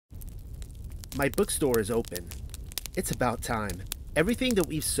My bookstore is open. It's about time. Everything that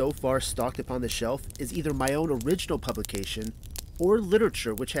we've so far stocked upon the shelf is either my own original publication or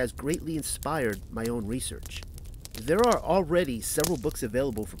literature which has greatly inspired my own research. There are already several books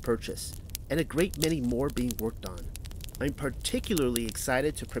available for purchase, and a great many more being worked on. I'm particularly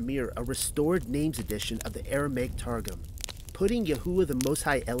excited to premiere a restored names edition of the Aramaic Targum, putting Yahuwah the Most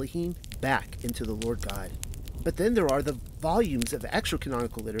High Elohim back into the Lord God. But then there are the volumes of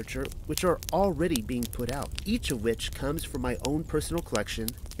extra-canonical literature which are already being put out, each of which comes from my own personal collection,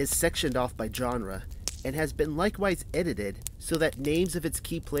 is sectioned off by genre, and has been likewise edited so that names of its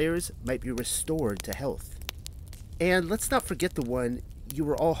key players might be restored to health. And let's not forget the one you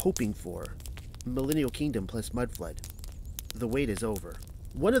were all hoping for, Millennial Kingdom plus Mudflood. The wait is over.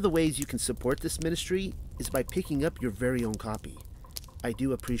 One of the ways you can support this ministry is by picking up your very own copy. I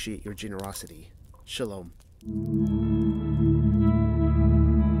do appreciate your generosity. Shalom.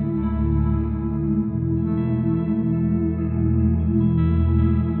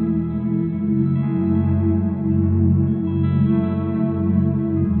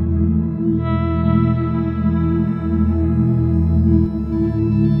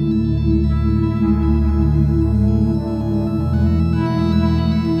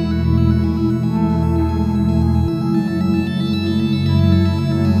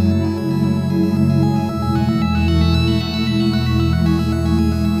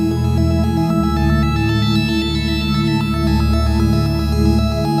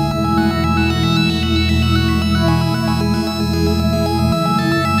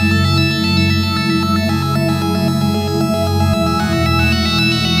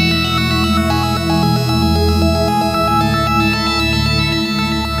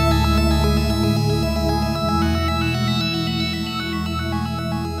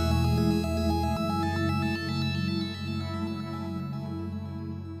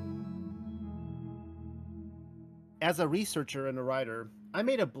 As a researcher and a writer, I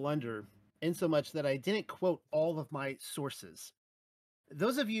made a blunder in so much that I didn't quote all of my sources.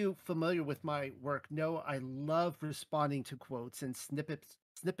 Those of you familiar with my work know I love responding to quotes and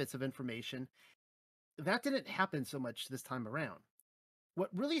snippets of information. That didn't happen so much this time around. What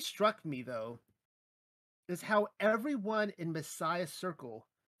really struck me, though, is how everyone in Messiah's circle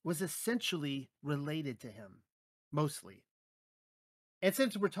was essentially related to him, mostly. And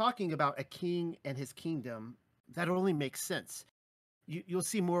since we're talking about a king and his kingdom, that only makes sense. You'll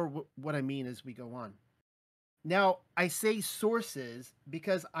see more what I mean as we go on. Now, I say sources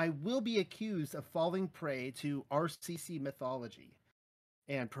because I will be accused of falling prey to RCC mythology.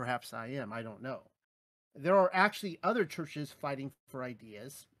 And perhaps I am, I don't know. There are actually other churches fighting for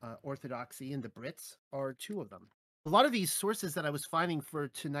ideas. Orthodoxy and the Brits are two of them. A lot of these sources that I was finding for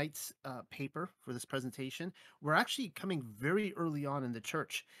tonight's paper for this presentation were actually coming very early on in the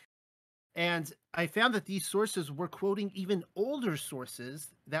church. And I found that these sources were quoting even older sources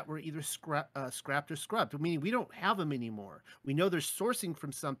that were either scrapped or scrubbed, meaning we don't have them anymore. We know they're sourcing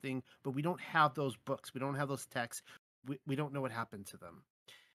from something, but we don't have those books. We don't have those texts. We don't know what happened to them.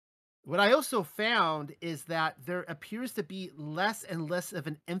 What I also found is that there appears to be less and less of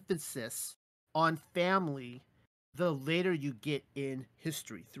an emphasis on family the later you get in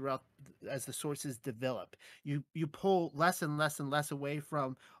history throughout as the sources develop. You pull less and less and less away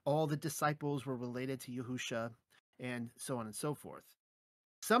from all the disciples were related to Yahusha and so on and so forth.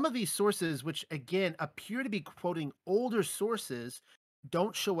 Some of these sources, which again appear to be quoting older sources,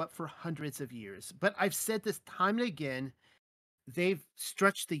 don't show up for hundreds of years. But I've said this time and again, they've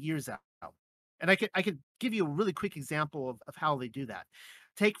stretched the years out. And I could give you a really quick example of how they do that.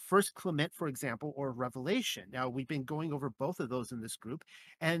 Take First Clement, for example, or Revelation. Now, we've been going over both of those in this group,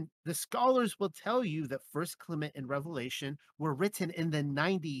 and the scholars will tell you that First Clement and Revelation were written in the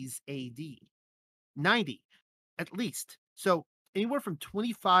 90s AD. 90, at least. So anywhere from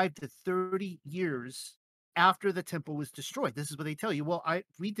 25 to 30 years after the temple was destroyed. This is what they tell you. Well,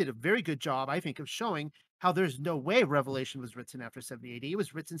 we did a very good job, I think, of showing how there's no way Revelation was written after 70 AD. It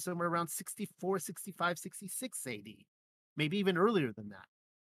was written somewhere around 64, 65, 66 AD, maybe even earlier than that.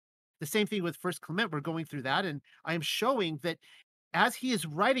 The same thing with First Clement. We're going through that, and I am showing that as he is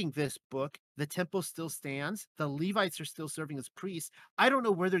writing this book, the temple still stands. The Levites are still serving as priests. I don't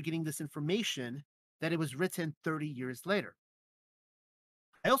know where they're getting this information that it was written 30 years later.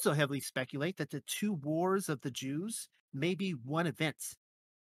 I also heavily speculate that the two wars of the Jews may be one event.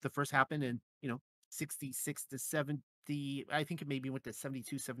 The first happened in, 66 to 70. I think it maybe went to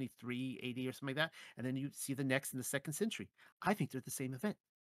 72, 73 AD or something like that. And then you see the next in the second century. I think they're the same event.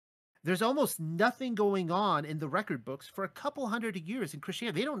 There's almost nothing going on in the record books for a couple hundred years in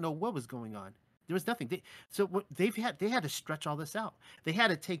Christianity. They don't know what was going on. There was nothing. So what they had to stretch all this out. They had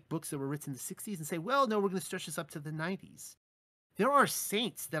to take books that were written in the 60s and say, well, no, we're going to stretch this up to the 90s. There are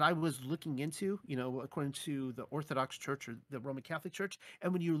saints that I was looking into, according to the Orthodox Church or the Roman Catholic Church.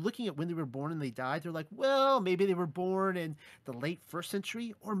 And when you're looking at when they were born and they died, they're like, well, maybe they were born in the late first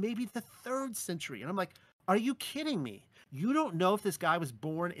century or maybe the third century. And I'm like, are you kidding me? You don't know if this guy was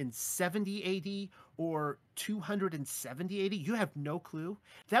born in 70 AD or 270 AD. You have no clue.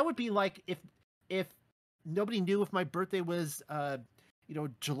 That would be like if nobody knew if my birthday was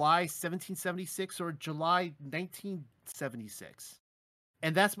July 1776 or July 1976.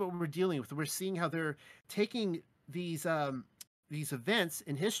 And that's what we're dealing with. We're seeing how they're taking these events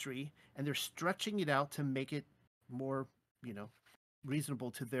in history and they're stretching it out to make it more, you know,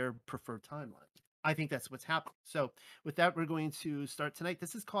 reasonable to their preferred timeline. I think that's what's happening. So, with that, we're going to start tonight.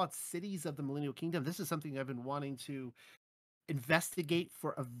 This is called Cities of the Millennial Kingdom. This is something I've been wanting to investigate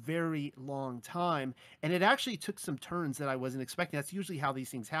for a very long time. And it actually took some turns that I wasn't expecting. That's usually how these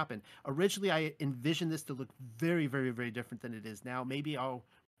things happen. Originally, I envisioned this to look very, very, very different than it is now. Maybe I'll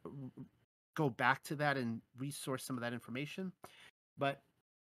go back to that and resource some of that information. But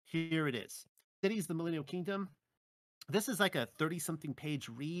here it is. Cities, the Millennial Kingdom. This is like a 30 something page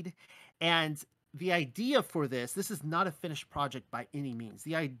read. And the idea for this is not a finished project by any means.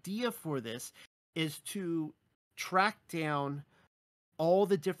 The idea for this is to track down all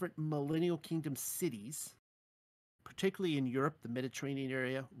the different Millennial Kingdom cities, particularly in Europe, the Mediterranean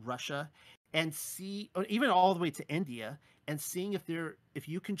area, Russia, and see, or even all the way to India, and seeing if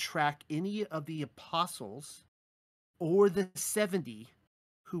you can track any of the apostles or the 70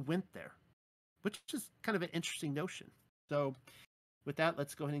 who went there, which is kind of an interesting notion. So, with that,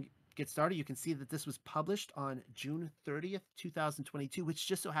 let's go ahead and get started. You can see that this was published on June 30th, 2022, which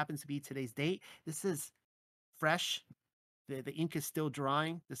just so happens to be today's date. This is fresh. The ink is still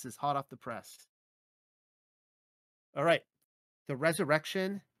drying. This is hot off the press. All right. The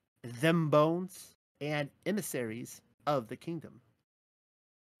resurrection, them bones, and emissaries of the kingdom.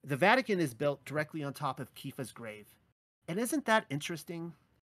 The Vatican is built directly on top of Kepha's grave. And isn't that interesting?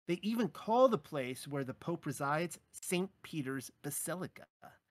 They even call the place where the Pope resides St. Peter's Basilica,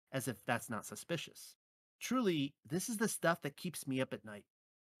 as if that's not suspicious. Truly, this is the stuff that keeps me up at night.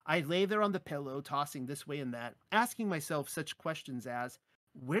 I lay there on the pillow, tossing this way and that, asking myself such questions as,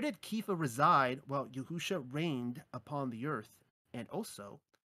 where did Kepha reside while Yahusha reigned upon the earth? And also,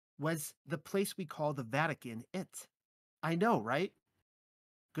 was the place we call the Vatican it? I know, right?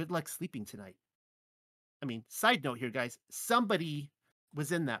 Good luck sleeping tonight. I mean, side note here, guys, somebody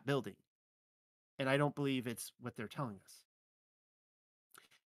was in that building, and I don't believe it's what they're telling us.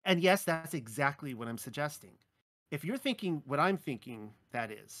 And yes, that's exactly what I'm suggesting. If you're thinking what I'm thinking,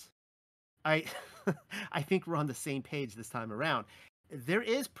 that is, I I think we're on the same page this time around. There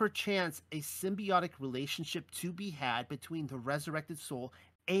is perchance a symbiotic relationship to be had between the resurrected soul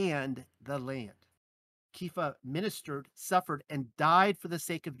and the land. Kepha ministered, suffered, and died for the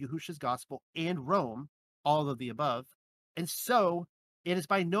sake of Yahusha's gospel and Rome, all of the above. And so it is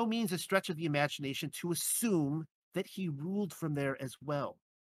by no means a stretch of the imagination to assume that he ruled from there as well,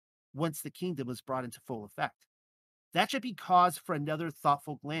 once the kingdom was brought into full effect. That should be cause for another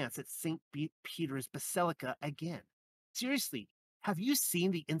thoughtful glance at St. Peter's Basilica again. Seriously, have you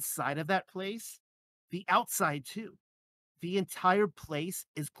seen the inside of that place? The outside, too. The entire place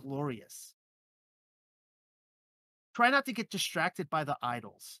is glorious. Try not to get distracted by the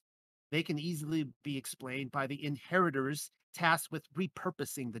idols. They can easily be explained by the inheritors tasked with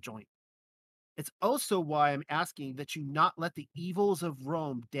repurposing the joint. It's also why I'm asking that you not let the evils of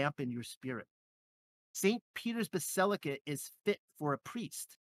Rome dampen your spirit. St. Peter's Basilica is fit for a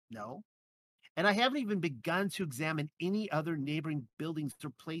priest. No. And I haven't even begun to examine any other neighboring buildings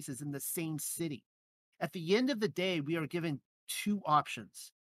or places in the same city. At the end of the day, we are given two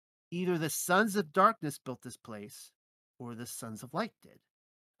options. Either the sons of darkness built this place, or the sons of light did.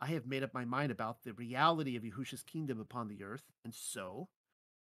 I have made up my mind about the reality of Yahusha's kingdom upon the earth, and so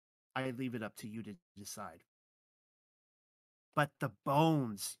I leave it up to you to decide. But the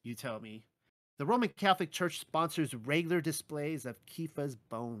bones, you tell me. The Roman Catholic Church sponsors regular displays of Kepha's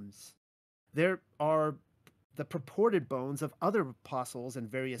bones. There are the purported bones of other apostles and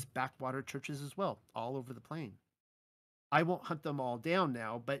various backwater churches as well, all over the plain. I won't hunt them all down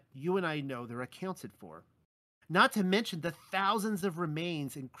now, but you and I know they're accounted for. Not to mention the thousands of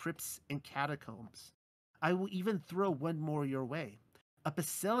remains in crypts and catacombs. I will even throw one more your way. A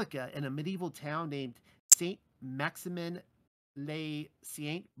basilica in a medieval town named Saint Maximin le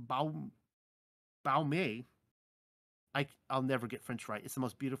Saint Baume. I'll never get French right. It's the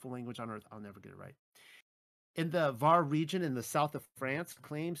most beautiful language on earth. I'll never get it right. in the Var region in the south of France,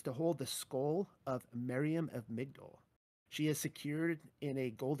 claims to hold the skull of Miriam of Migdol. She is secured in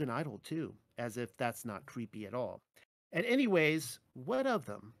a golden idol, too, as if that's not creepy at all. And, anyways, what of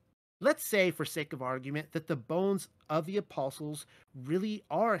them? Let's say, for sake of argument, that the bones of the apostles really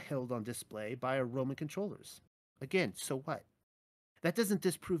are held on display by our Roman controllers. Again, so what? That doesn't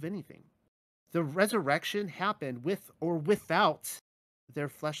disprove anything. The resurrection happened with or without their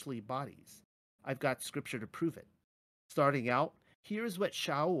fleshly bodies. I've got scripture to prove it. Starting out, here's what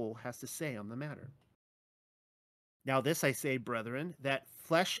Shaul has to say on the matter. Now, this I say, brethren, that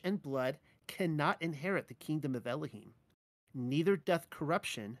flesh and blood cannot inherit the kingdom of Elohim, neither doth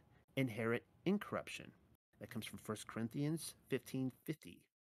corruption inherit incorruption. That comes from 1 Corinthians 15:50.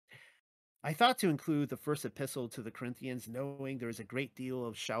 I thought to include the first epistle to the Corinthians, knowing there's a great deal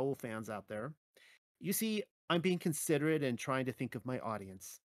of Shaul fans out there. You see, I'm being considerate and trying to think of my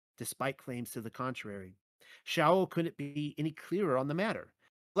audience, despite claims to the contrary. Shaul couldn't be any clearer on the matter.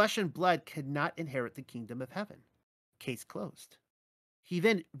 Flesh and blood cannot inherit the kingdom of heaven. Case closed. He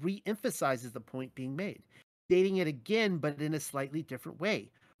then re emphasizes the point being made, stating it again, but in a slightly different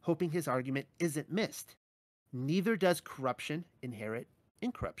way, hoping his argument isn't missed. Neither does corruption inherit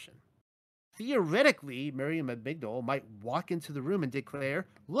incorruption. Theoretically, Miriam of Migdol might walk into the room and declare,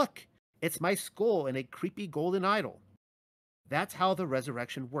 "Look, it's my skull in a creepy golden idol." That's how the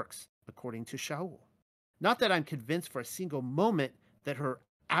resurrection works, according to Shaul. Not that I'm convinced for a single moment that her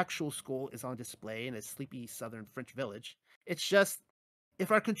actual skull is on display in a sleepy southern French village. It's just,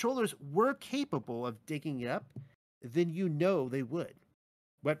 if our controllers were capable of digging it up, then you know they would.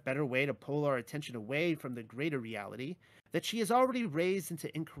 What better way to pull our attention away from the greater reality that she is already raised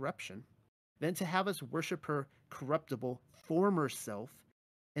into incorruption than to have us worship her corruptible former self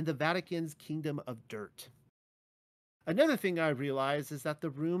in the Vatican's kingdom of dirt? Another thing I realize is that the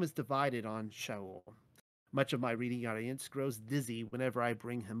room is divided on Shaul. Much of my reading audience grows dizzy whenever I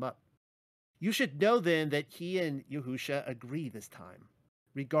bring him up. You should know then that he and Yahusha agree this time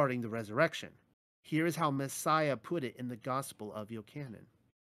regarding the resurrection. Here is how Messiah put it in the Gospel of Yochanan.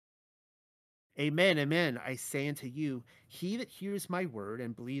 Amen, amen, I say unto you, he that hears my word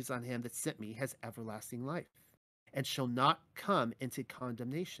and believes on him that sent me has everlasting life, and shall not come into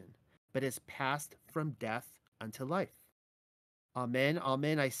condemnation, but is passed from death unto life. Amen,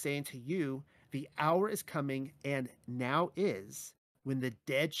 amen, I say unto you, the hour is coming, and now is, when the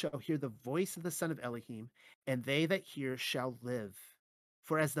dead shall hear the voice of the Son of Elohim, and they that hear shall live.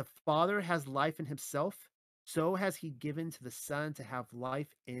 For as the Father has life in himself, so has he given to the Son to have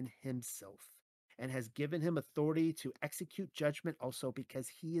life in himself, and has given him authority to execute judgment also, because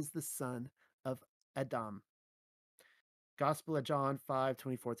he is the son of Adam. Gospel of John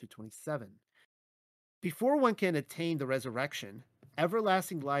 5:24-27. Before one can attain the resurrection,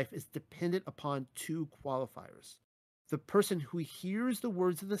 everlasting life is dependent upon two qualifiers. The person who hears the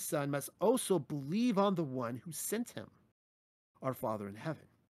words of the Son must also believe on the one who sent him, our Father in heaven,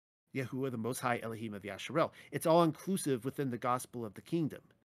 Yahuwah, the Most High Elohim of Yasharel. It's all inclusive within the gospel of the kingdom.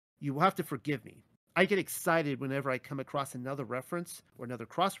 You will have to forgive me. I get excited whenever I come across another reference or another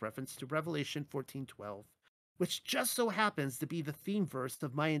cross-reference to Revelation 14:12, which just so happens to be the theme verse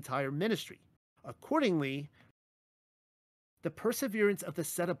of my entire ministry. Accordingly, the perseverance of the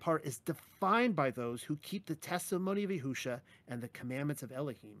set apart is defined by those who keep the testimony of Yahusha and the commandments of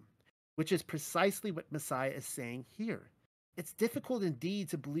Elohim, which is precisely what Messiah is saying here. It's difficult indeed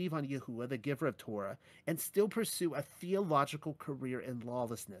to believe on Yahuwah, the giver of Torah, and still pursue a theological career in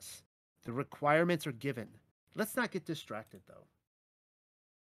lawlessness. The requirements are given. Let's not get distracted, though.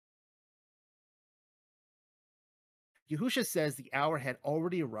 Yahusha says the hour had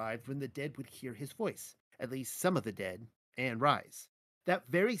already arrived when the dead would hear his voice, at least some of the dead, and rise. That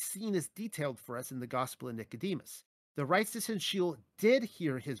very scene is detailed for us in the Gospel of Nicodemus. The righteous and Sheol did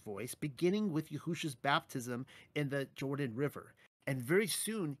hear his voice, beginning with Yahusha's baptism in the Jordan River, and very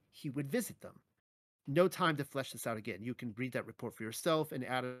soon he would visit them. No time to flesh this out again. You can read that report for yourself in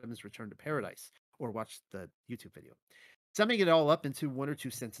Adam's Return to Paradise, or watch the YouTube video. Summing it all up into one or two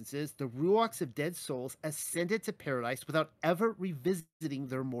sentences, the ruachs of dead souls ascended to paradise without ever revisiting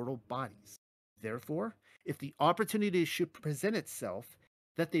their mortal bodies. Therefore, if the opportunity should present itself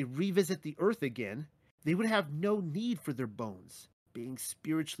that they revisit the earth again, they would have no need for their bones, being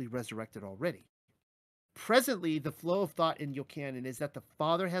spiritually resurrected already. Presently, the flow of thought in Yochanan is that the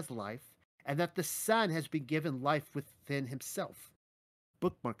Father has life, and that the Son has been given life within himself.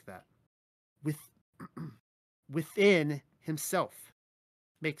 Bookmark that. Within himself.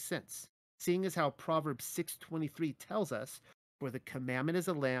 Makes sense, seeing as how Proverbs 6:23 tells us, "For the commandment is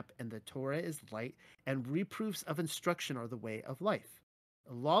a lamp, and the Torah is light, and reproofs of instruction are the way of life."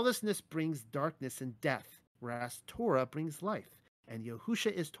 Lawlessness brings darkness and death, whereas Torah brings life, and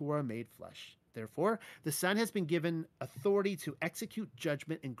Yahusha is Torah made flesh. Therefore, the Son has been given authority to execute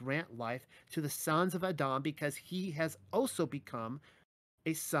judgment and grant life to the sons of Adam because he has also become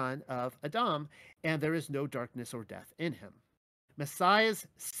a son of Adam, and there is no darkness or death in him. Messiah's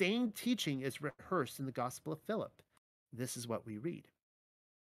same teaching is rehearsed in the Gospel of Philip. This is what we read.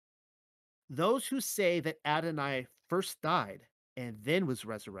 Those who say that Adonai first died and then was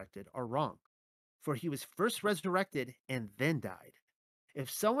resurrected are wrong, for he was first resurrected and then died. If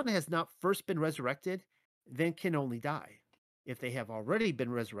someone has not first been resurrected, then can only die. If they have already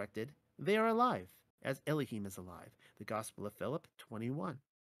been resurrected, they are alive, as Elohim is alive. The Gospel of Philip 21.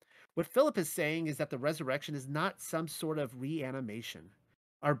 What Philip is saying is that the resurrection is not some sort of reanimation.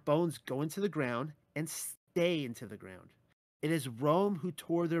 Our bones go into the ground and stay into the ground. It is Rome who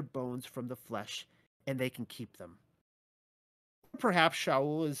tore their bones from the flesh, and they can keep them. Perhaps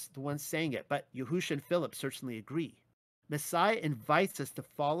Shaul is the one saying it, but Yahushua and Philip certainly agree. Messiah invites us to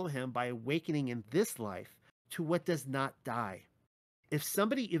follow him by awakening in this life to what does not die. If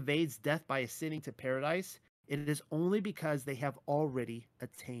somebody evades death by ascending to paradise, it is only because they have already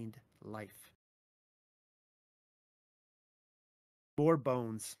attained life. More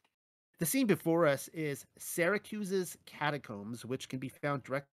bones. The scene before us is Syracuse's catacombs, which can be found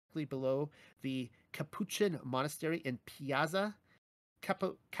directly below the Capuchin monastery in Piazza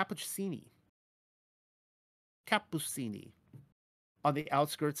Cappuccini, on the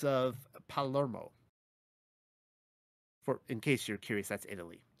outskirts of Palermo. In case you're curious, that's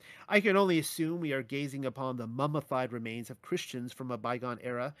Italy. I can only assume we are gazing upon the mummified remains of Christians from a bygone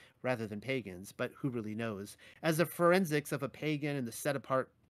era rather than pagans, but who really knows? As the forensics of a pagan and the set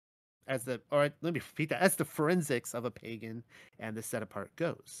apart as the forensics of a pagan and the set apart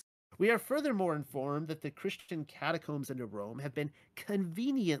goes. We are furthermore informed that the Christian catacombs in Rome have been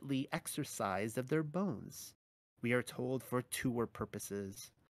conveniently exorcised of their bones. We are told for tour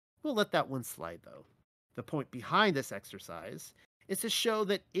purposes. We'll let that one slide, though. The point behind this exercise is to show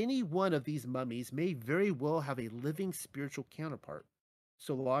that any one of these mummies may very well have a living spiritual counterpart,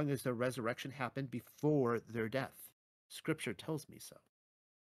 so long as their resurrection happened before their death. Scripture tells me so.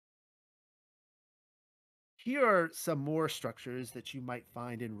 Here are some more structures that you might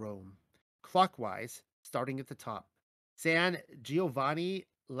find in Rome. Clockwise, starting at the top, San Giovanni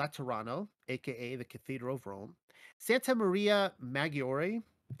Laterano, aka the Cathedral of Rome, Santa Maria Maggiore,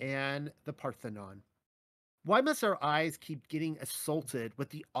 and the Parthenon. Why must our eyes keep getting assaulted with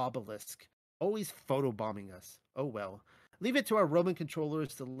the obelisk, always photobombing us? Oh well. Leave it to our Roman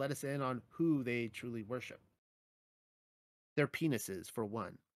controllers to let us in on who they truly worship. Their penises, for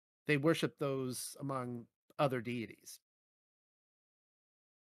one. They worship those among other deities.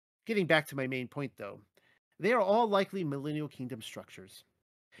 Getting back to my main point, though, they are all likely Millennial Kingdom structures.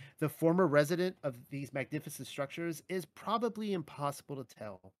 The former resident of these magnificent structures is probably impossible to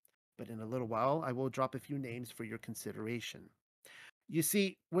tell, but in a little while I will drop a few names for your consideration. You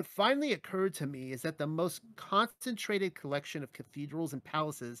see, what finally occurred to me is that the most concentrated collection of cathedrals and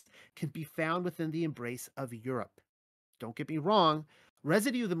palaces can be found within the embrace of Europe. Don't get me wrong,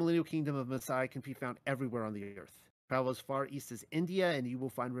 residue of the Millennial Kingdom of Messiah can be found everywhere on the earth. Travel as far east as India and you will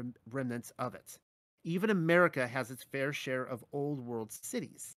find remnants of it. Even America has its fair share of old world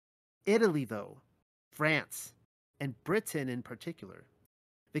cities. Italy, though, France, and Britain in particular.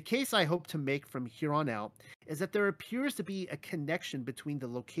 The case I hope to make from here on out is that there appears to be a connection between the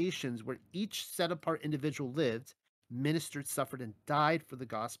locations where each set apart individual lived, ministered, suffered, and died for the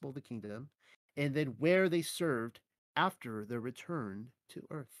gospel of the kingdom, and then where they served after their return to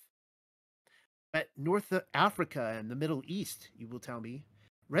earth. But North Africa and the Middle East, you will tell me,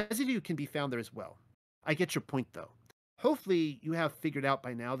 residue can be found there as well. I get your point, though. Hopefully, you have figured out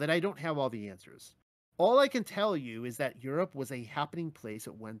by now that I don't have all the answers. All I can tell you is that Europe was a happening place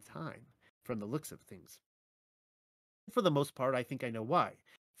at one time, from the looks of things. For the most part, I think I know why.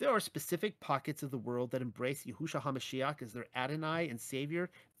 There are specific pockets of the world that embrace Yahushua HaMashiach as their Adonai and Savior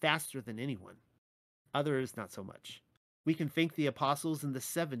faster than anyone. Others, not so much. We can thank the apostles and the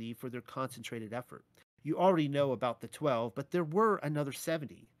 70 for their concentrated effort. You already know about the 12, but there were another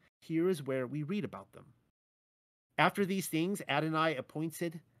 70. Here is where we read about them. After these things, Adonai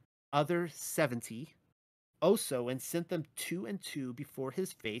appointed other 70 also and sent them 2 and 2 before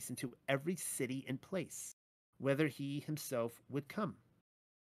his face into every city and place, whether he himself would come.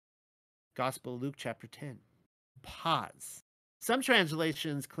 Gospel of Luke chapter 10. Pause. Some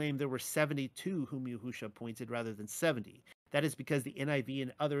translations claim there were 72 whom Yahushua appointed rather than 70. That is because the NIV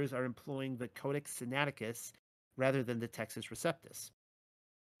and others are employing the Codex Sinaiticus rather than the Textus Receptus.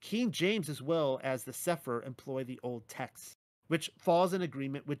 King James as well as the Sefer employ the Old Text, which falls in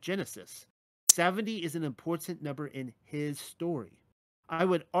agreement with Genesis. 70 is an important number in his story. I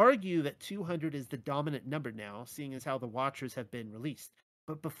would argue that 200 is the dominant number now, seeing as how the Watchers have been released.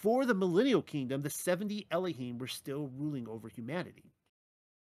 But before the Millennial Kingdom, the 70 Elohim were still ruling over humanity.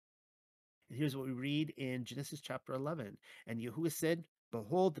 And here's what we read in Genesis chapter 11. And Yahuwah said,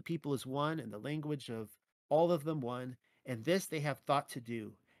 "Behold, the people is one, and the language of all of them one, and this they have thought to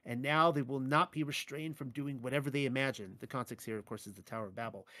do. And now they will not be restrained from doing whatever they imagine." The context here, of course, is the Tower of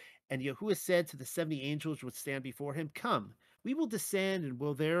Babel. And Yahuwah said to the 70 angels which stand before him, "Come, we will descend and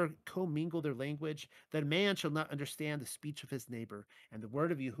will there commingle their language, that man shall not understand the speech of his neighbor." And the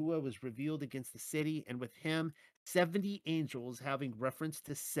word of Yahuwah was revealed against the city, and with him 70 angels, having reference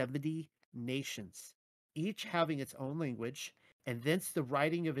to 70 nations, each having its own language, and thence the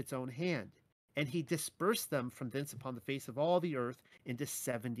writing of its own hand. And he dispersed them from thence upon the face of all the earth into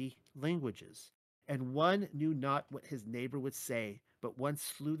 70 languages. And one knew not what his neighbor would say, but one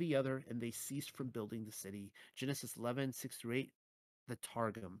slew the other, and they ceased from building the city. Genesis 11, 6 through 8, the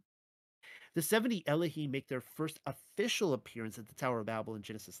Targum. The 70 Elohim make their first official appearance at the Tower of Babel in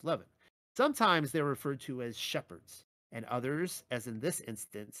Genesis 11. Sometimes they're referred to as shepherds, and others, as in this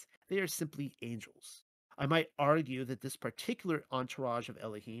instance, they are simply angels. I might argue that this particular entourage of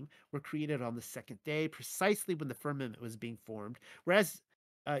Elohim were created on the second day, precisely when the firmament was being formed, whereas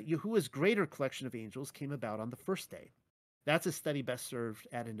Yahuwah's greater collection of angels came about on the first day. That's a study best served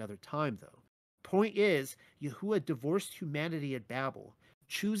at another time, though. Point is, Yahuwah divorced humanity at Babel,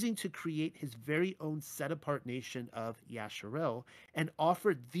 choosing to create his very own set apart nation of Yasharel, and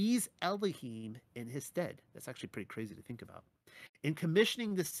offered these Elohim in his stead. That's actually pretty crazy to think about. In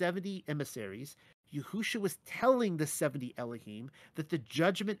commissioning the 70 emissaries, Yahusha was telling the 70 Elohim that the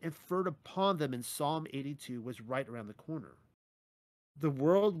judgment inferred upon them in Psalm 82 was right around the corner. The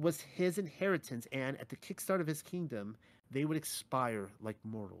world was his inheritance, and at the kickstart of his kingdom, they would expire like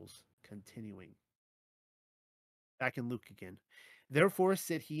mortals. Continuing. Back in Luke again. "Therefore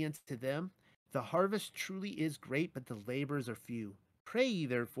said he unto them, The harvest truly is great, but the laborers are few. Pray ye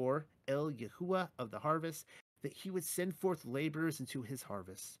therefore El Yahuwah of the harvest, that he would send forth laborers into his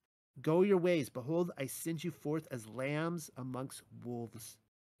harvest. Go your ways, behold, I send you forth as lambs amongst wolves.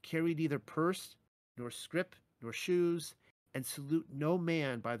 Carry neither purse, nor scrip, nor shoes, and salute no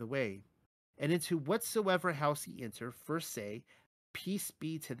man by the way. And into whatsoever house ye enter, first say, Peace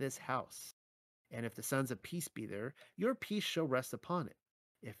be to this house. And if the sons of peace be there, your peace shall rest upon it.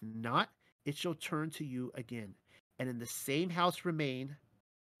 If not, it shall turn to you again. And in the same house remain,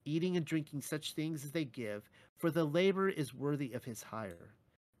 eating and drinking such things as they give, for the labor is worthy of his hire.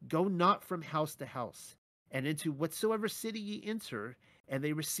 Go not from house to house, and into whatsoever city ye enter, and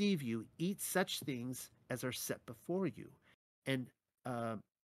they receive you, eat such things as are set before you. And uh,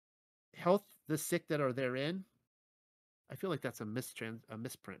 health the sick that are therein." I feel like that's a misprint,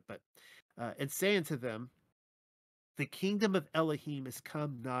 but and say unto them, "The kingdom of Elohim is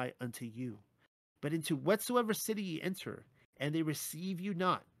come nigh unto you. But into whatsoever city ye enter, and they receive you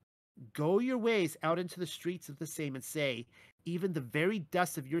not, go your ways out into the streets of the same, and say, Even the very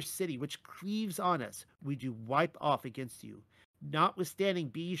dust of your city, which cleaves on us, we do wipe off against you. Notwithstanding,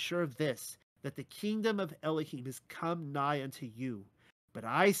 be ye sure of this, that the kingdom of Elohim is come nigh unto you. But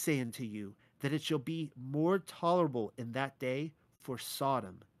I say unto you, that it shall be more tolerable in that day for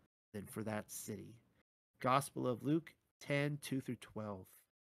Sodom than for that city." Gospel of Luke 10, 2 through 12.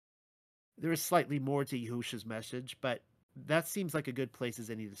 There is slightly more to Yahusha's message, but that seems like a good place as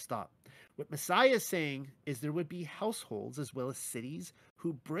any to stop. What Messiah is saying is there would be households as well as cities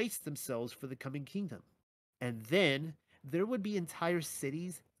who braced themselves for the coming kingdom. And then there would be entire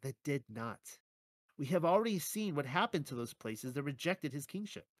cities that did not. We have already seen what happened to those places that rejected his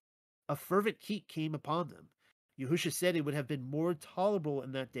kingship. A fervent heat came upon them. Yahusha said it would have been more tolerable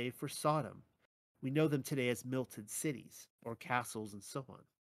in that day for Sodom. We know them today as melted cities or castles and so on.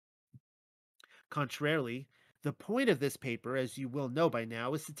 Contrarily, the point of this paper, as you will know by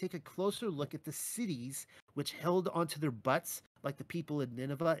now, is to take a closer look at the cities which held onto their butts like the people in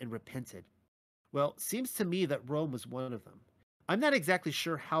Nineveh and repented. Well, it seems to me that Rome was one of them. I'm not exactly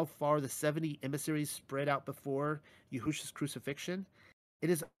sure how far the 70 emissaries spread out before Yahusha's crucifixion. It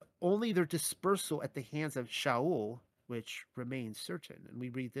is only their dispersal at the hands of Shaul which remains certain. And we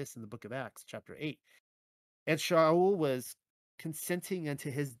read this in the book of Acts, chapter 8. And Shaul was consenting unto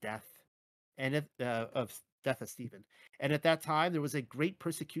his death, and of death of Stephen. And at that time there was a great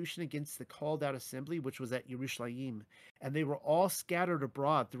persecution against the called out assembly, which was at Jerusalem, and they were all scattered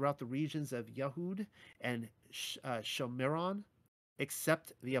abroad throughout the regions of Yahud and Shemiron,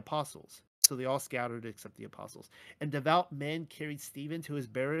 except the apostles. so they all scattered except the apostles. And devout men carried Stephen to his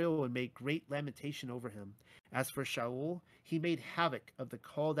burial and made great lamentation over him. As for Shaul, he made havoc of the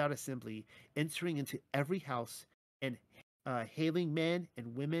called out assembly, entering into every house and hailing men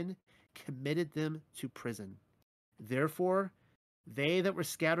and women, committed them to prison. Therefore, they that were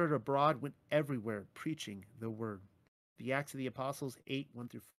scattered abroad went everywhere preaching the word. The Acts of the Apostles 8 1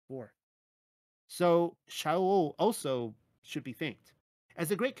 through 4. So Shaul also should be thanked, as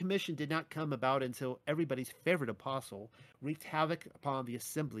the Great Commission did not come about until everybody's favorite apostle wreaked havoc upon the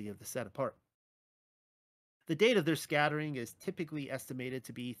assembly of the set apart. The date of their scattering is typically estimated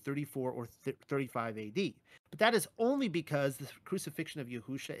to be 34 or 35 AD, but that is only because the crucifixion of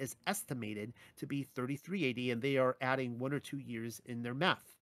Yahusha is estimated to be 33 AD, and they are adding 1 or 2 years in their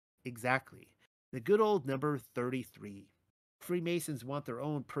math. Exactly. The good old number 33. Freemasons want their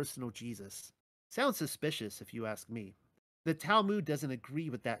own personal Jesus. Sounds suspicious if you ask me. The Talmud doesn't agree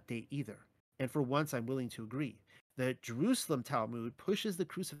with that date either, and for once I'm willing to agree. The Jerusalem Talmud pushes the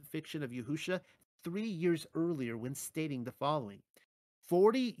crucifixion of Yahusha 3 years earlier when stating the following: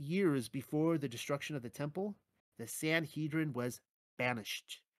 40 years before the destruction of the temple, the Sanhedrin was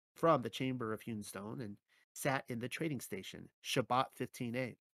banished from the chamber of hewn stone and sat in the trading station, Shabbat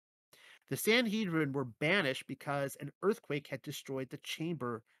 15a. The Sanhedrin were banished because an earthquake had destroyed the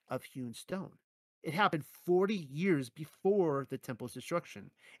chamber of hewn stone. It happened 40 years before the temple's destruction,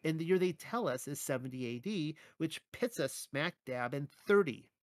 and the year they tell us is 70 AD, which pits us smack dab in 30.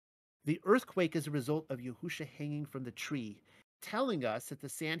 The earthquake is a result of Yahusha hanging from the tree, telling us that the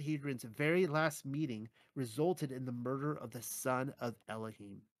Sanhedrin's very last meeting resulted in the murder of the son of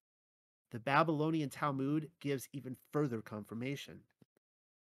Elohim. The Babylonian Talmud gives even further confirmation.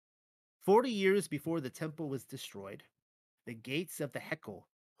 40 years before the temple was destroyed, the gates of the Hekel,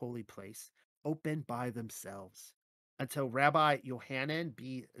 holy place, opened by themselves, until Rabbi Yohanan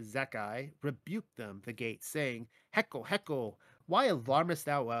b. Zakkai rebuked them, the gates, saying, Hekel, Hekel, why alarmest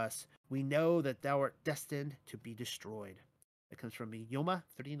thou us? We know that thou art destined to be destroyed. That comes from Yoma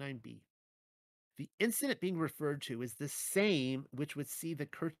 39b. The incident being referred to is the same which would see the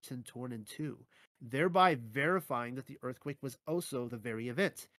curtain torn in two, thereby verifying that the earthquake was also the very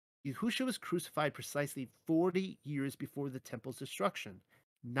event. Yahusha was crucified precisely 40 years before the temple's destruction,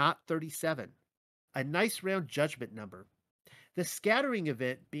 not 37. A nice round judgment number. The scattering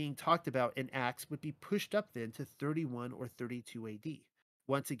event being talked about in Acts would be pushed up then to 31 or 32 AD,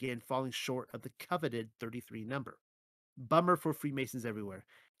 once again falling short of the coveted 33 number. Bummer for Freemasons everywhere.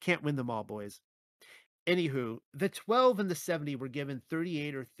 Can't win them all, boys. Anywho, the 12 and the 70 were given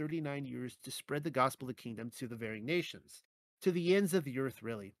 38 or 39 years to spread the gospel of the kingdom to the varying nations, to the ends of the earth,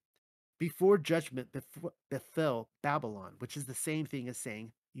 really, before judgment befell Babylon, which is the same thing as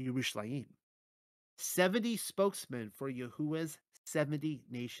saying Yerushalayim. 70 spokesmen for Yahuwah's 70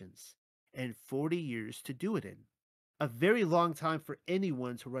 nations, and 40 years to do it in. A very long time for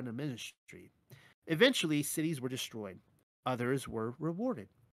anyone to run a ministry. Eventually, cities were destroyed. Others were rewarded.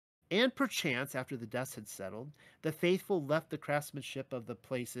 And perchance, after the dust had settled, the faithful left the craftsmanship of the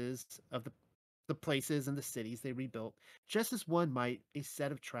places and the cities they rebuilt, just as one might a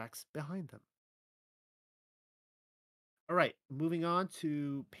set of tracks behind them. All right, moving on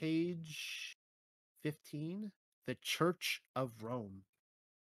to page 15, the Church of Rome.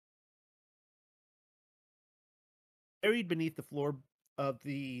 Buried beneath the floor of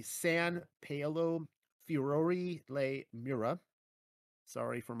the San Paolo Fiori le Mura,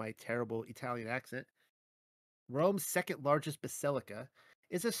 sorry for my terrible Italian accent, Rome's second largest basilica,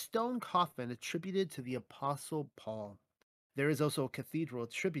 is a stone coffin attributed to the Apostle Paul. There is also a cathedral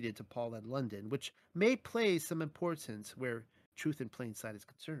attributed to Paul in London, which may play some importance where truth in plain sight is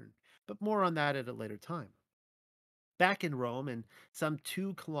concerned, but more on that at a later time. Back in Rome, and some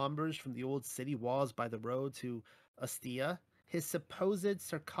 2 kilometers from the old city walls by the road to Ostia, his supposed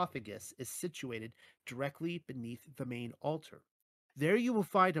sarcophagus is situated directly beneath the main altar. There you will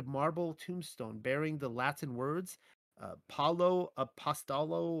find a marble tombstone bearing the Latin words Paulo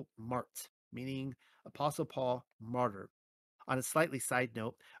Apostolo Mart, meaning Apostle Paul Martyr. On a slightly side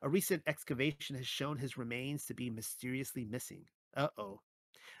note, a recent excavation has shown his remains to be mysteriously missing. Uh-oh.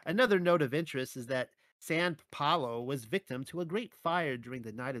 Another note of interest is that San Paulo was victim to a great fire during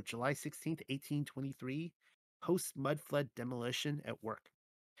the night of July 16th, 1823, post mud flood demolition at work.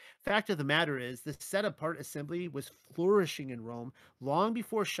 Fact of the matter is, the set apart assembly was flourishing in Rome long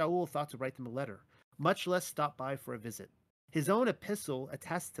before Shaul thought to write them a letter, much less stop by for a visit. His own epistle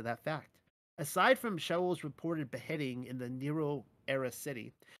attests to that fact. Aside from Shaul's reported beheading in the Nero era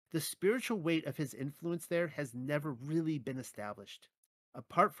city, the spiritual weight of his influence there has never really been established.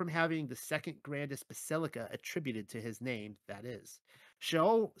 Apart from having the second grandest basilica attributed to his name, that is.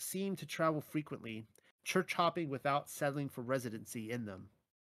 Shaul seemed to travel frequently, church hopping without settling for residency in them.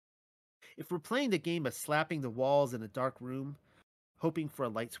 If we're playing the game of slapping the walls in a dark room, hoping for a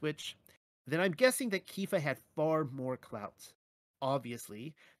light switch, then I'm guessing that Kifa had far more clout.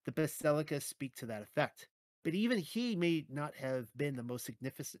 Obviously, the Basilicas speak to that effect, but even he may not have been the most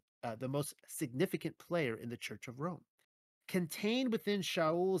significant player in the Church of Rome. Contained within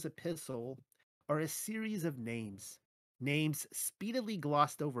Shaul's epistle are a series of names, names speedily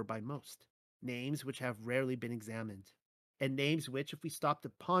glossed over by most, names which have rarely been examined, and names which, if we stop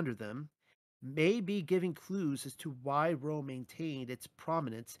to ponder them, may be giving clues as to why Rome maintained its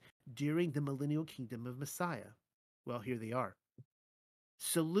prominence during the millennial kingdom of Messiah. Well, here they are.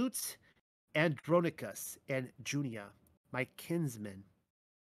 Salutes Andronicus and Junia, my kinsmen,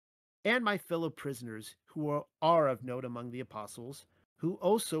 and my fellow prisoners who are of note among the apostles, who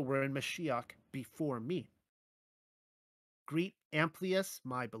also were in Mashiach before me. Greet Amplius,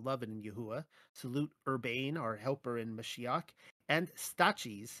 my beloved in Yahuwah. Salute Urbane, our helper in Mashiach, and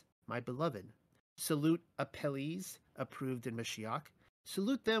Stachys, my beloved. Salute Apelles, approved in Mashiach.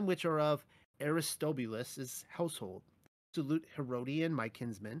 Salute them which are of Aristobulus' household. Salute Herodian, my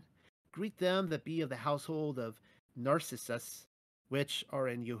kinsman. Greet them that be of the household of Narcissus, which are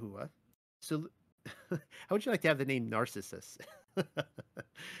in Yahuwah. Salute. How would you like to have the name Narcissus?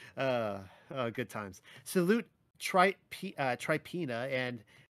 Good times. Salute Tripina and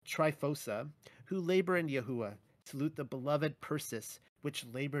Tryphosa, who labor in Yahuwah. Salute the beloved Persis, which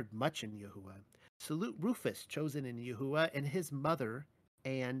labored much in Yahuwah. Salute Rufus, chosen in Yahuwah, and his mother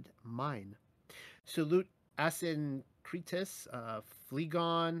and mine. Salute Asyncritus,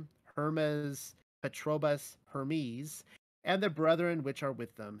 Phlegon, Hermes, Petrobus, Hermes, and the brethren which are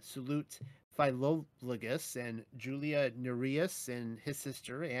with them. Salute Philologus and Julia Nereus and his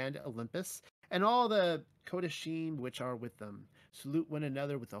sister and Olympus, and all the Kodashim which are with them. Salute one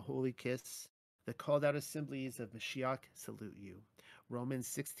another with a holy kiss. The called out assemblies of Mashiach salute you. Romans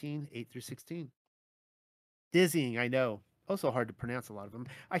 16, 8 through 16. Dizzying, I know. Also hard to pronounce a lot of them.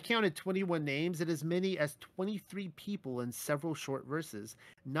 I counted 21 names and as many as 23 people in several short verses,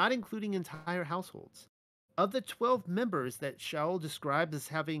 not including entire households. Of the 12 members that Shaul described as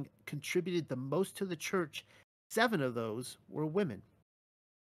having contributed the most to the church, 7 of those were women.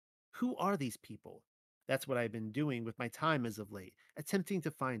 Who are these people? That's what I've been doing with my time as of late, attempting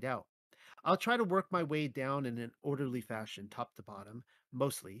to find out. I'll try to work my way down in an orderly fashion, top to bottom,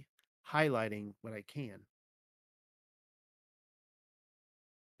 mostly, highlighting what I can.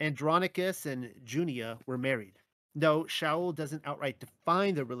 Andronicus and Junia were married. No, Shaul doesn't outright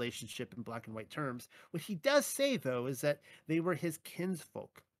define their relationship in black and white terms. What he does say, though, is that they were his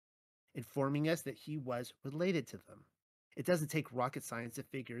kinsfolk, informing us that he was related to them. It doesn't take rocket science to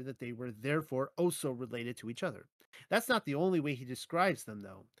figure that they were therefore also related to each other. That's not the only way he describes them,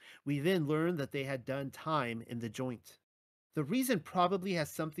 though. We then learn that they had done time in the joint. The reason probably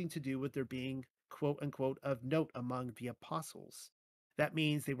has something to do with their being, quote unquote, of note among the apostles. That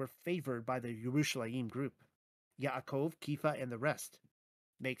means they were favored by the Yerushalayim group, Yaakov, Kifa, and the rest.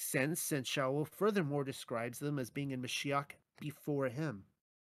 Makes sense since Shaul furthermore describes them as being in Mashiach before him.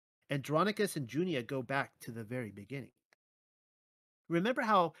 Andronicus and Junia go back to the very beginning. Remember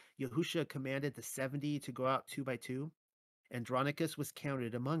how Yahusha commanded the 70 to go out two by two? Andronicus was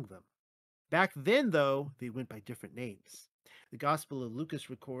counted among them. Back then, though, they went by different names. The Gospel of Lucas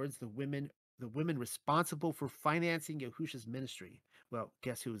records the women responsible for financing Yahusha's ministry. Well,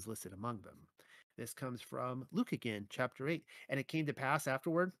 guess who is listed among them? This comes from Luke again, chapter 8. And it came to pass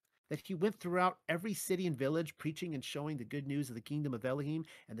afterward that he went throughout every city and village, preaching and showing the good news of the kingdom of Elohim,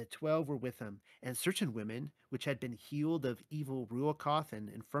 and the 12 were with him. And certain women, which had been healed of evil ruachoth and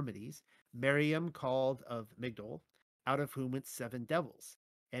infirmities, Miriam called of Migdol, out of whom went 7 devils,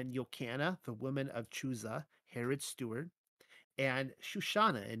 and Yokana, the woman of Chuza, Herod's steward, and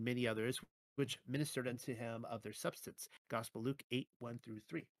Shushana, and many others, which ministered unto him of their substance. Gospel Luke 8, 1 through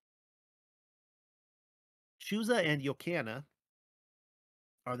 3. Chuza and Yokana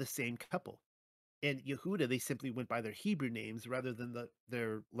are the same couple. In Yehuda, they simply went by their Hebrew names rather than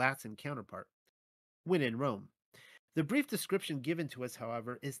their Latin counterpart. When in Rome. The brief description given to us,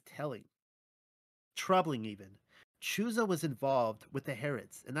 however, is telling. Troubling even. Chuza was involved with the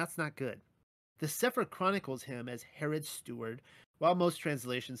Herods, and that's not good. The Sefer chronicles him as Herod's steward, while most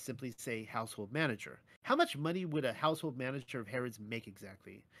translations simply say household manager. How much money would a household manager of Herod's make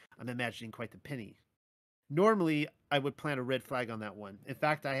exactly? I'm imagining quite the penny. Normally, I would plant a red flag on that one. In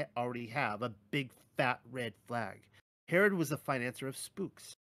fact, I already have a big fat red flag. Herod was a financier of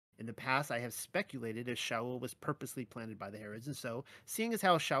spooks. In the past, I have speculated if Shaul was purposely planted by the Herods, and so, seeing as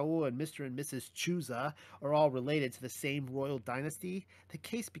how Shaul and Mr. and Mrs. Chusa are all related to the same royal dynasty, the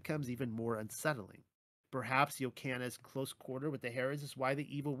case becomes even more unsettling. Perhaps Yocana's close quarter with the Herods is why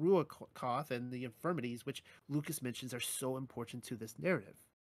the evil Ruakoth and the infirmities which Lucas mentions are so important to this narrative.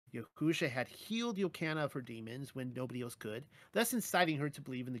 Yahusha had healed Yocana of her demons when nobody else could, thus inciting her to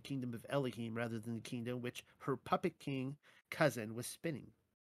believe in the kingdom of Elohim rather than the kingdom which her puppet king cousin was spinning.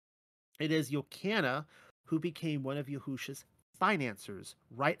 It is Yocana who became one of Yahusha's financiers,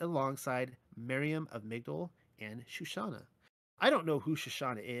 right alongside Miriam of Migdol and Shoshana. I don't know who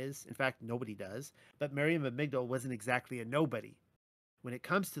Shoshana is. In fact, nobody does. But Miriam of Migdol wasn't exactly a nobody. When it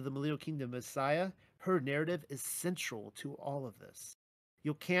comes to the Millennial Kingdom Messiah, her narrative is central to all of this.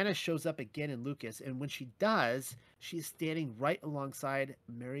 Yocana shows up again in Lucas, and when she does, she is standing right alongside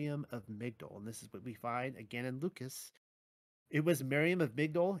Miriam of Migdol. And this is what we find again in Lucas. It was Miriam of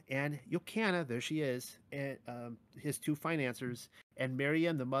Migdol and Yocana, there she is, and his two financiers, and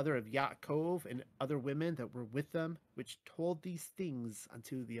Miriam, the mother of Yaakov, and other women that were with them, which told these things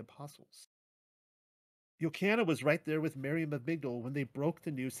unto the apostles. Yocana was right there with Miriam of Migdol when they broke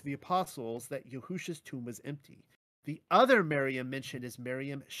the news to the apostles that Yahusha's tomb was empty. The other Miriam mentioned is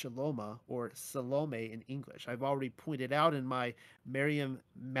Miriam Shaloma, or Salome in English. I've already pointed out in my Miriam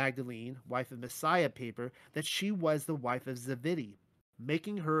Magdalene, wife of Messiah paper, that she was the wife of Zebedee,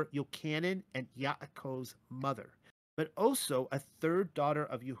 making her Yochanan and Yaakov's mother, but also a third daughter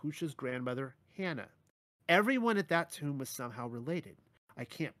of Yahusha's grandmother, Hannah. Everyone at that tomb was somehow related. I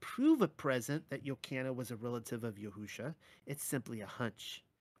can't prove at present that Yocana was a relative of Yahusha. It's simply a hunch.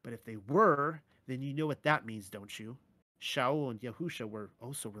 But if they were, then you know what that means, don't you? Shaul and Yahusha were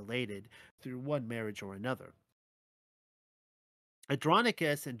also related through one marriage or another.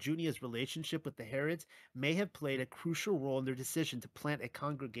 Andronicus and Junia's relationship with the Herods may have played a crucial role in their decision to plant a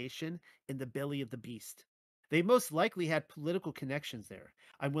congregation in the belly of the beast. They most likely had political connections there.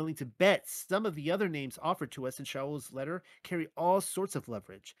 I'm willing to bet some of the other names offered to us in Shaul's letter carry all sorts of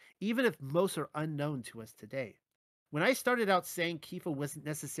leverage, even if most are unknown to us today. When I started out saying Kepha wasn't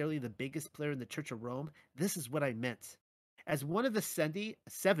necessarily the biggest player in the Church of Rome, this is what I meant. As one of the 70,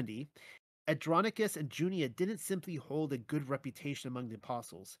 Andronicus and Junia didn't simply hold a good reputation among the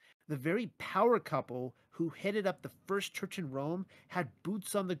apostles. The very power couple who headed up the first church in Rome had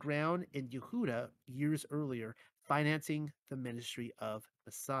boots on the ground in Yehuda years earlier, financing the ministry of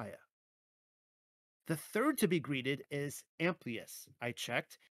Messiah. The third to be greeted is Amplius. I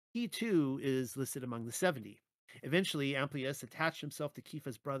checked. He too is listed among the 70. Eventually, Amplius attached himself to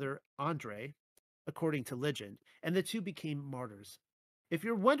Kepha's brother Andre, according to legend, and the two became martyrs. If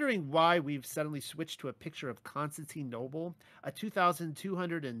you're wondering why we've suddenly switched to a picture of Constantine Noble, a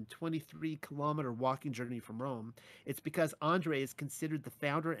 2,223-kilometer walking journey from Rome, it's because Andre is considered the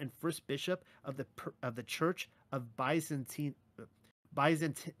founder and first bishop of the Church of Byzantium.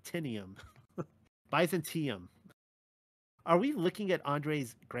 Byzantium. Are we looking at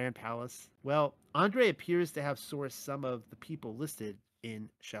Andre's Grand Palace? Well, Andre appears to have sourced some of the people listed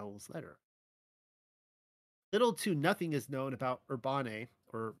in Shaul's letter. Little to nothing is known about Urbane,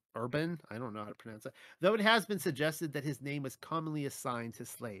 or Urban, I don't know how to pronounce it, though it has been suggested that his name was commonly assigned to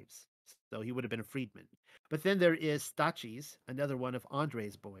slaves, so he would have been a freedman. But then there is Stachys, another one of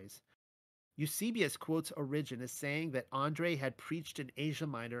Andre's boys. Eusebius quotes Origen as saying that Andre had preached in Asia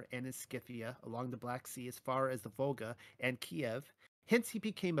Minor and in Scythia, along the Black Sea as far as the Volga and Kiev. Hence, he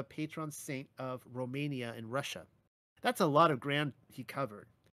became a patron saint of Romania and Russia. That's a lot of ground he covered.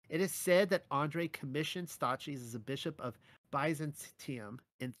 It is said that Andre commissioned Stachys as a bishop of Byzantium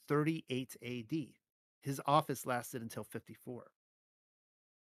in 38 AD. His office lasted until 54.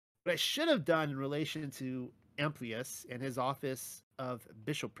 What I should have done in relation to Amplius and his office of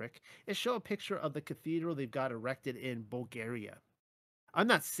bishopric is show a picture of the cathedral they've got erected in Bulgaria. I'm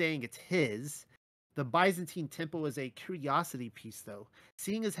not saying it's his. The Byzantine temple is a curiosity piece, though,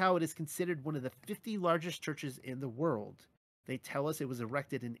 seeing as how it is considered one of the 50 largest churches in the world. They tell us it was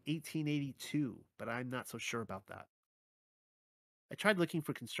erected in 1882, but I'm not so sure about that. I tried looking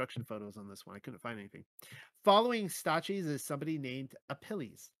for construction photos on this one. I couldn't find anything. Following Stachys is somebody named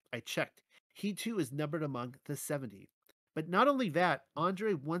Apelles. I checked. He too is numbered among the 70. But not only that,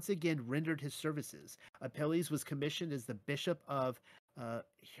 Andre once again rendered his services. Apelles was commissioned as the bishop of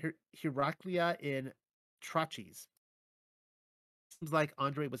Heraclea in Trachis. Seems like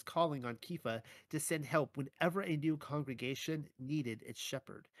Andre was calling on Kepha to send help whenever a new congregation needed its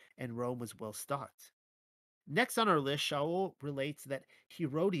shepherd, and Rome was well stocked. Next on our list, Shaul relates that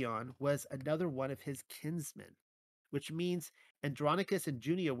Herodion was another one of his kinsmen, which means Andronicus and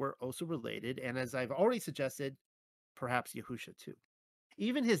Junia were also related, and as I've already suggested, perhaps Yahusha too.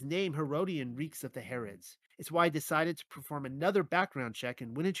 Even his name, Herodian, reeks of the Herods. It's why I decided to perform another background check,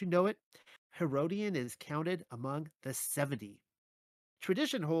 and wouldn't you know it, Herodian is counted among the 70.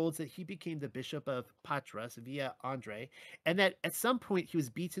 Tradition holds that he became the bishop of Patras via Andre, and that at some point he was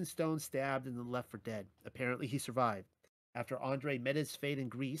beaten, stoned, stabbed, and then left for dead. Apparently, he survived. After Andre met his fate in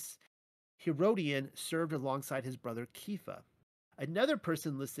Greece, Herodian served alongside his brother Kepha. Another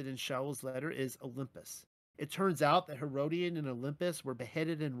person listed in Shaul's letter is Olympus. It turns out that Herodian and Olympus were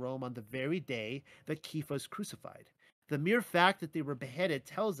beheaded in Rome on the very day that Kepha was crucified. The mere fact that they were beheaded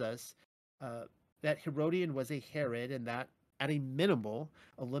tells us uh, that Herodian was a Herod and that, at a minimal,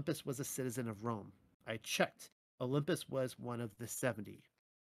 Olympus was a citizen of Rome. I checked. Olympus was one of the 70.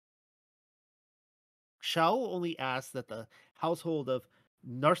 Shaul only asked that the household of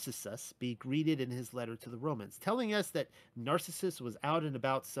Narcissus be greeted in his letter to the Romans, telling us that Narcissus was out and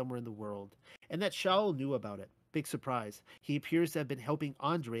about somewhere in the world, and that Shaul knew about it. Big surprise. He appears to have been helping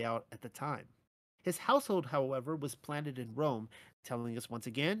Andre out at the time. His household, however, was planted in Rome, telling us once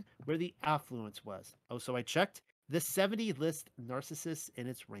again where the affluence was. Oh, so I checked. The 70 list Narcissus in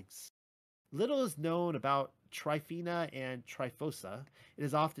its ranks. Little is known about Tryphena and Tryphosa. It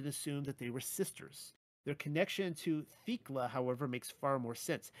is often assumed that they were sisters. Their connection to Thecla, however, makes far more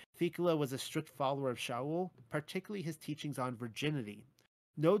sense. Thecla was a strict follower of Shaul, particularly his teachings on virginity.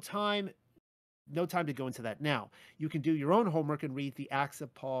 No time no time to go into that now. You can do your own homework and read the Acts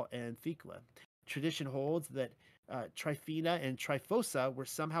of Paul and Thecla. Tradition holds that Tryphena and Tryphosa were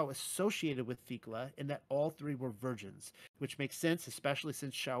somehow associated with Thecla and that all three were virgins, which makes sense, especially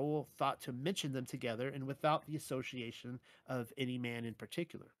since Shaul thought to mention them together and without the association of any man in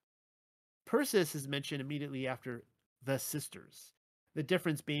particular. Persis is mentioned immediately after the sisters. The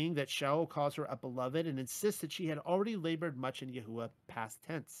difference being that Shaul calls her a beloved and insists that she had already labored much in Yahuwah past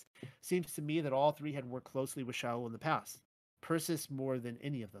tense. Seems to me that all three had worked closely with Shaul in the past. Persis more than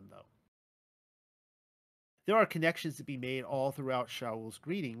any of them, though. There are connections to be made all throughout Shaul's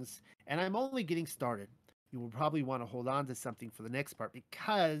greetings, and I'm only getting started. You will probably want to hold on to something for the next part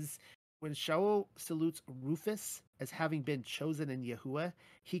because when Shaul salutes Rufus as having been chosen in Yahuwah,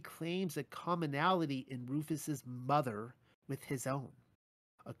 he claims a commonality in Rufus's mother with his own.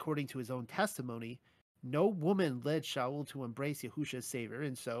 According to his own testimony, no woman led Shaul to embrace Yahusha as Savior,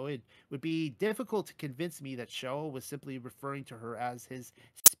 and so it would be difficult to convince me that Shaul was simply referring to her as his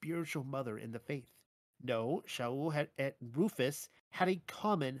spiritual mother in the faith. No, Shaul and Rufus had a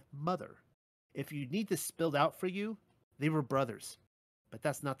common mother. If you need this spelled out for you, they were brothers. But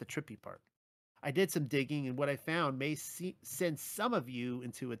that's not the trippy part. I did some digging, and what I found may send some of you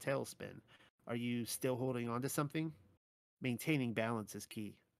into a tailspin. Are you still holding on to something? Maintaining balance is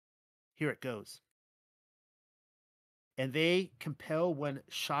key. Here it goes. And they compel one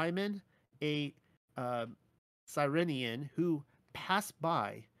Shimon, a Cyrenian, who passed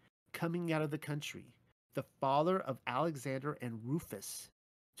by, coming out of the country, the father of Alexander and Rufus,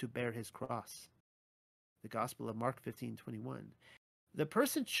 to bear his cross. The Gospel of Mark 15:21. The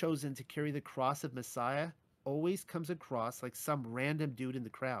person chosen to carry the cross of Messiah always comes across like some random dude in the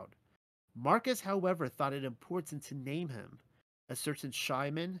crowd. Marcus, however, thought it important to name him, a certain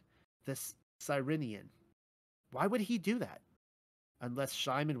Shimon the Cyrenian. Why would he do that? Unless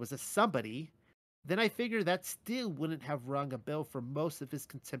Shimon was a somebody, then I figure that still wouldn't have rung a bell for most of his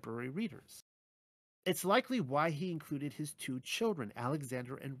contemporary readers. It's likely why he included his two children,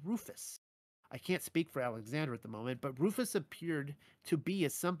 Alexander and Rufus. I can't speak for Alexander at the moment, but Rufus appeared to be a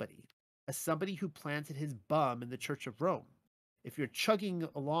somebody who planted his bum in the Church of Rome. If you're chugging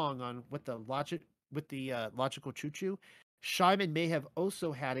along on logical choo-choo, Shimon may have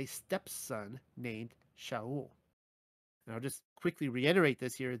also had a stepson named Shaul. And I'll just quickly reiterate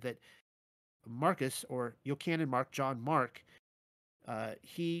this here that Marcus, or Yochanan Mark, John Mark,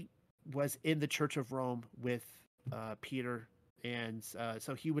 he was in the Church of Rome with Peter, and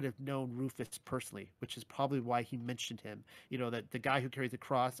so he would have known Rufus personally, which is probably why he mentioned him. You know, that the guy who carried the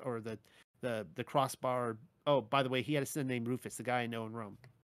cross or the crossbar. Oh, by the way, he had a son named Rufus, the guy I know in Rome.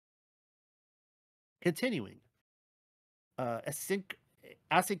 Continuing, Asyncritus,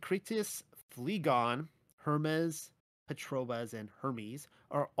 Phlegon, Hermes, Petrobas, and Hermes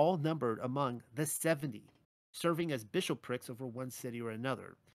are all numbered among the 70, serving as bishoprics over one city or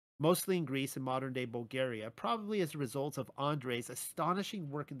another, mostly in Greece and modern-day Bulgaria, probably as a result of Andre's astonishing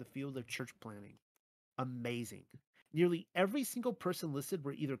work in the field of church planning. Amazing. Nearly every single person listed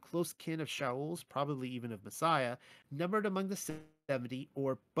were either close kin of Shaul's, probably even of Messiah, numbered among the 70,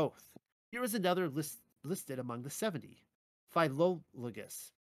 or both. Here is another listed among the 70.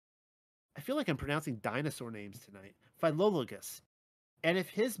 Philologus. I feel like I'm pronouncing dinosaur names tonight. Philologus. And if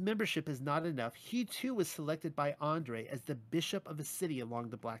his membership is not enough, he too was selected by Andre as the bishop of a city along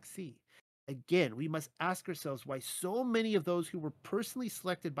the Black Sea. Again, we must ask ourselves why so many of those who were personally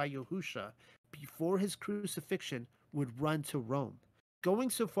selected by Yahusha before his crucifixion would run to Rome, going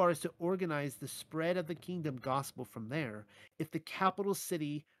so far as to organize the spread of the kingdom gospel from there, if the capital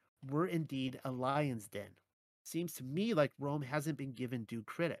city were indeed a lion's den. Seems to me like Rome hasn't been given due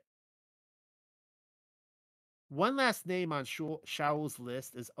credit. One last name on Shaul's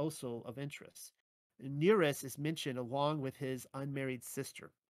list is also of interest. Nereus is mentioned along with his unmarried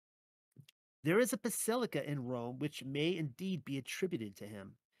sister. There is a basilica in Rome which may indeed be attributed to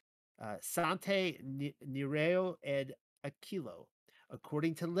him. Sante Nereo ed Aquilo.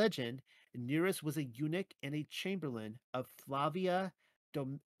 According to legend, Nereus was a eunuch and a chamberlain of Flavia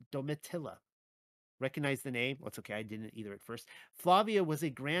Dom- Domitilla. Recognize the name? Well, it's okay. I didn't either at first. Flavia was a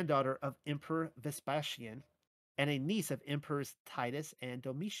granddaughter of Emperor Vespasian and a niece of Emperors Titus and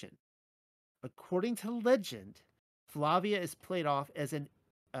Domitian. According to legend, Flavia is played off as an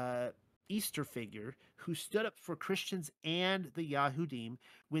uh, Easter figure who stood up for Christians and the Yahudim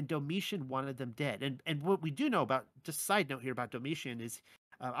when Domitian wanted them dead. And what we do know about, just side note here about Domitian is,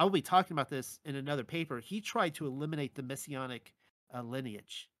 I'll be talking about this in another paper. He tried to eliminate the messianic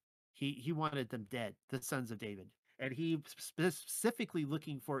lineage. He wanted them dead, the sons of David, and he specifically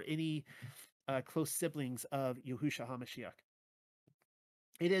looking for any close siblings of Yahushua HaMashiach.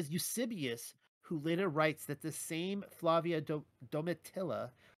 It is Eusebius who later writes that the same Flavia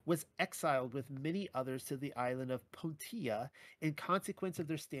Domitilla was exiled with many others to the island of Pontia in consequence of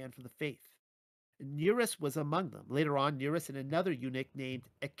their stand for the faith. Nereus was among them. Later on, Nereus and another eunuch named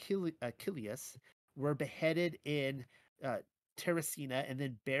Achilles were beheaded in uh, Terracina and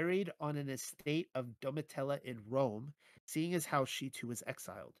then buried on an estate of Domitilla in Rome, seeing as how she too was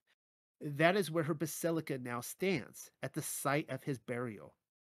exiled. That is where her basilica now stands, at the site of his burial.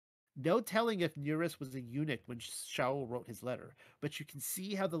 No telling if Nereus was a eunuch when Shaul wrote his letter, but you can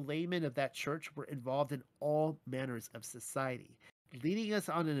see how the laymen of that church were involved in all manners of society, leading us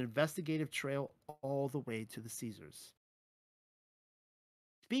on an investigative trail all the way to the Caesars.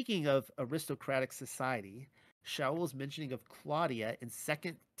 Speaking of aristocratic society, Shaul's mentioning of Claudia in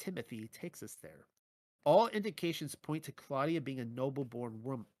 2nd Timothy takes us there. All indications point to Claudia being a noble born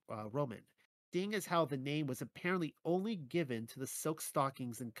Roman, seeing as how the name was apparently only given to the silk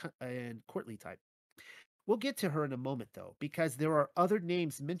stockings and courtly type. We'll get to her in a moment, though, because there are other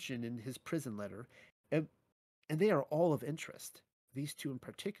names mentioned in his prison letter, and, and they are all of interest, these two in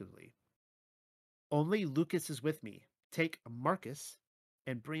particularly. Only Lucas is with me. Take Marcus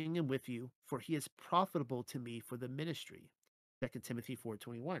and bring him with you, for he is profitable to me for the ministry. 2 Timothy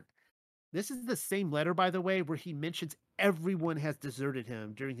 4:21. This is the same letter, by the way, where he mentions everyone has deserted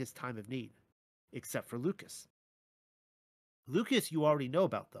him during his time of need, except for Lucas. Lucas, you already know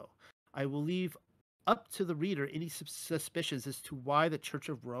about, though. I will leave up to the reader any suspicions as to why the Church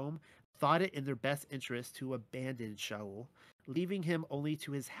of Rome thought it in their best interest to abandon Shaul, leaving him only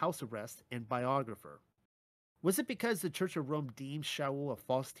to his house arrest and biographer. Was it because the Church of Rome deemed Shaul a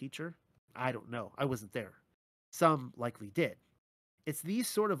false teacher? I don't know. I wasn't there. Some likely did. It's these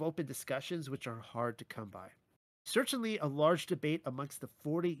sort of open discussions which are hard to come by. Certainly, a large debate amongst the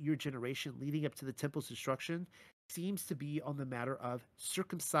 40-year generation leading up to the temple's destruction seems to be on the matter of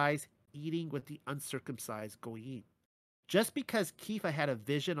circumcised eating with the uncircumcised goyim. Just because Kepha had a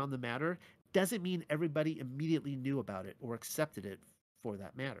vision on the matter doesn't mean everybody immediately knew about it or accepted it for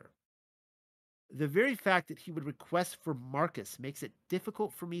that matter. The very fact that he would request for Marcus makes it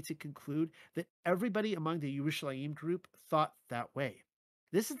difficult for me to conclude that everybody among the Yerushalayim group thought that way.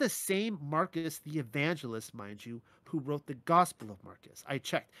 This is the same Marcus the evangelist, mind you, who wrote the Gospel of Marcus. I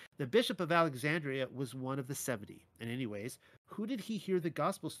checked. The Bishop of Alexandria was one of the 70. And, anyways, who did he hear the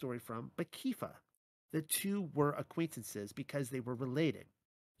Gospel story from but Kepha? The two were acquaintances because they were related.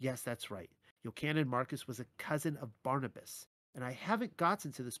 Yes, that's right. Yochanan Marcus was a cousin of Barnabas. And I haven't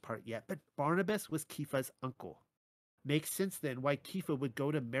gotten to this part yet, but Barnabas was Kepha's uncle. Makes sense then why Kepha would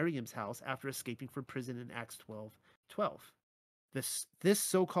go to Miriam's house after escaping from prison in Acts 12:12. This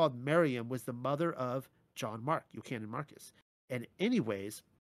so-called Miriam was the mother of John Mark, Yochanan Marcus. And anyways,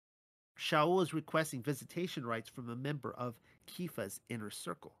 Shaul is requesting visitation rights from a member of Kepha's inner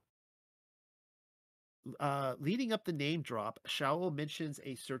circle. Leading up the name drop, Shaul mentions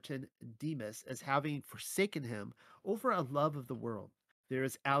a certain Demas as having forsaken him over a love of the world. There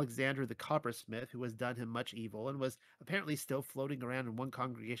is Alexander the coppersmith, who has done him much evil and was apparently still floating around in one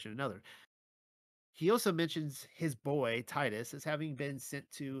congregation or another. He also mentions his boy, Titus, as having been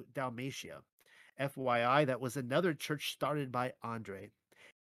sent to Dalmatia. FYI, that was another church started by Andre.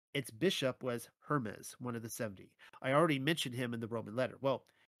 Its bishop was Hermes, one of the 70. I already mentioned him in the Roman letter. Well,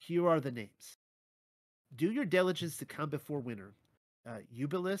 here are the names. Do your diligence to come before winter.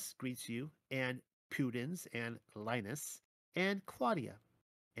 Eubulus greets you, and Pudens, and Linus, and Claudia,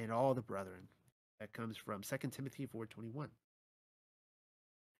 and all the brethren. That comes from 2 Timothy 4:21.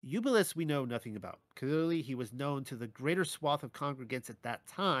 Eubulus we know nothing about. Clearly, he was known to the greater swath of congregants at that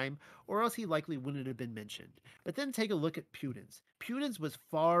time, or else he likely wouldn't have been mentioned. But then take a look at Pudens. Pudens was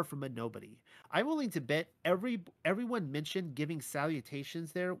far from a nobody. I'm willing to bet everyone mentioned giving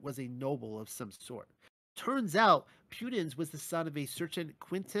salutations there was a noble of some sort. Turns out, Pudens was the son of a certain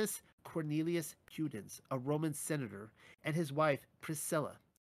Quintus Cornelius Pudens, a Roman senator, and his wife Priscilla.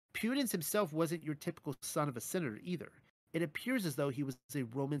 Pudens himself wasn't your typical son of a senator either. It appears as though he was a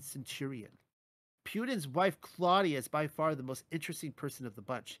Roman centurion. Pudens' wife Claudia is by far the most interesting person of the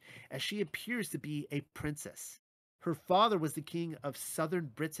bunch, as she appears to be a princess. Her father was the king of southern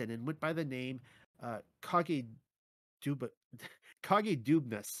Britain and went by the name Cage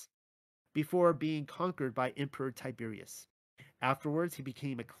Cagedubnus before being conquered by Emperor Tiberius. Afterwards, he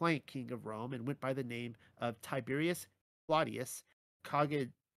became a client king of Rome and went by the name of Tiberius Claudius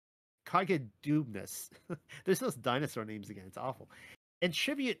Cagedubnus. There's those dinosaur names again. It's awful. And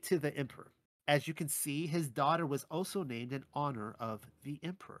tribute to the emperor. As you can see, his daughter was also named in honor of the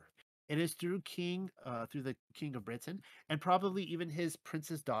emperor. It is through the king of Britain, and probably even his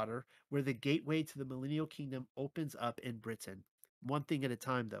princess daughter, where the gateway to the millennial kingdom opens up in Britain. One thing at a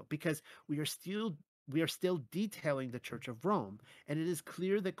time, though, because we are still detailing the Church of Rome, and it is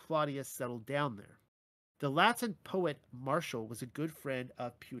clear that Claudius settled down there. The Latin poet Martial was a good friend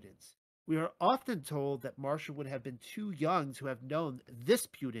of Pudens. We are often told that Martial would have been too young to have known this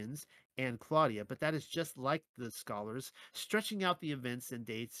Pudens and Claudia, but that is just like the scholars stretching out the events and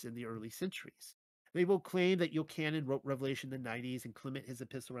dates in the early centuries. They will claim that Yochanan wrote Revelation in the 90s and Clement his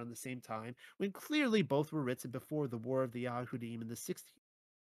epistle around the same time, when clearly both were written before the War of the Yahudim in the 60s.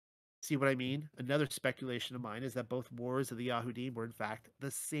 See what I mean? Another speculation of mine is that both wars of the Yahudim were in fact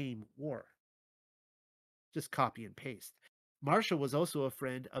the same war. Just copy and paste. Marshall was also a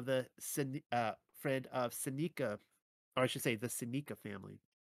friend of friend of Seneca, or I should say, the Seneca family,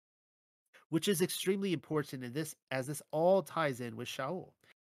 which is extremely important in this, as this all ties in with Shaul.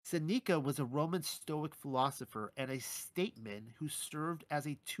 Seneca was a Roman Stoic philosopher and a statesman who served as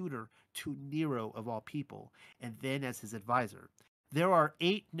a tutor to Nero of all people, and then as his advisor. There are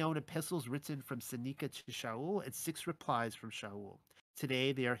 8 known epistles written from Seneca to Shaul and 6 replies from Shaul.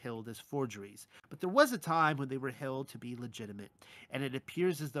 Today they are held as forgeries, but there was a time when they were held to be legitimate, and it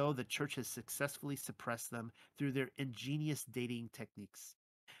appears as though the church has successfully suppressed them through their ingenious dating techniques.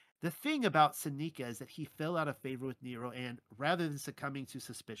 The thing about Seneca is that he fell out of favor with Nero and, rather than succumbing to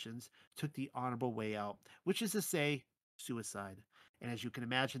suspicions, took the honorable way out, which is to say, suicide. And as you can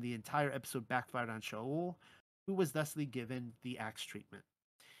imagine, the entire episode backfired on Shaul, who was thusly given the axe treatment.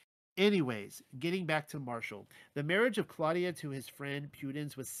 Anyways, getting back to Marshall, the marriage of Claudia to his friend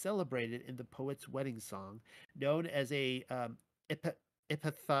Pudens was celebrated in the poet's wedding song, known as a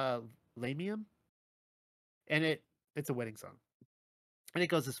epithalamium, and it's a wedding song, and it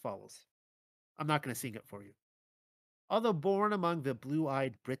goes as follows. I'm not going to sing it for you. Although born among the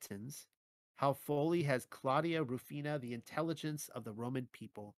blue-eyed Britons, how fully has Claudia Rufina the intelligence of the Roman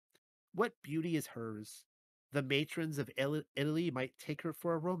people. What beauty is hers! The matrons of Italy might take her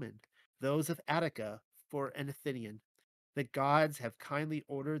for a Roman, those of Attica for an Athenian. The gods have kindly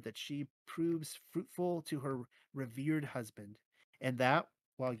ordered that she proves fruitful to her revered husband, and that,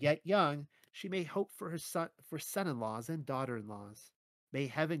 while yet young, she may hope for son-in-laws and daughter-in-laws. May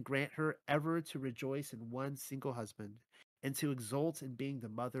heaven grant her ever to rejoice in one single husband, and to exult in being the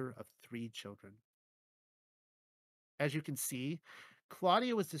mother of 3 children. As you can see,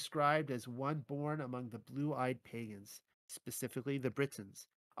 Claudia was described as one born among the blue-eyed pagans, specifically the Britons,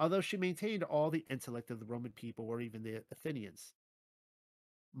 although she maintained all the intellect of the Roman people or even the Athenians.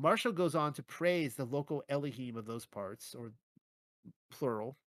 Marshall goes on to praise the local Elohim of those parts, or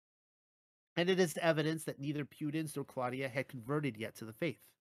plural, and it is evidence that neither Pudens nor Claudia had converted yet to the faith.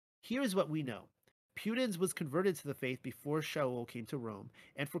 Here is what we know. Pudens was converted to the faith before Shaul came to Rome,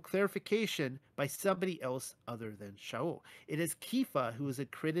 and for clarification, by somebody else other than Shaul. It is Kepha who is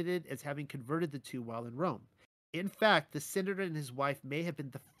accredited as having converted the two while in Rome. In fact, the senator and his wife may have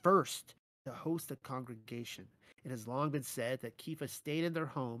been the first to host a congregation. It has long been said that Kepha stayed in their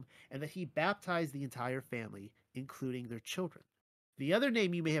home and that he baptized the entire family, including their children. The other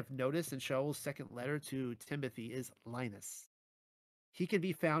name you may have noticed in Shaul's second letter to Timothy is Linus. He can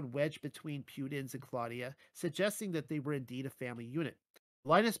be found wedged between Pudens and Claudia, suggesting that they were indeed a family unit.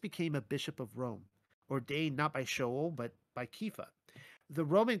 Linus became a bishop of Rome, ordained not by Shaul but by Kepha. The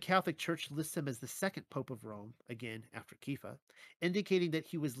Roman Catholic Church lists him as the second Pope of Rome, again after Kepha, indicating that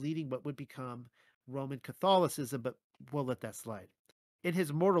he was leading what would become Roman Catholicism, but we'll let that slide. In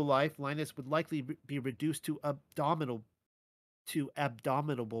his mortal life, Linus would likely be reduced to abdominable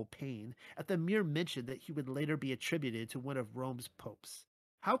pain at the mere mention that he would later be attributed to one of Rome's popes.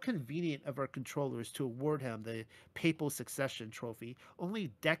 How convenient of our controllers to award him the papal succession trophy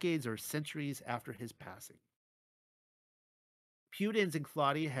only decades or centuries after his passing. Pudens and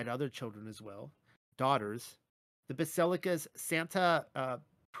Claudia had other children as well, daughters. The basilicas Santa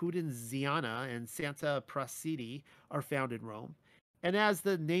Pudenziana and Santa Procidi are found in Rome, and as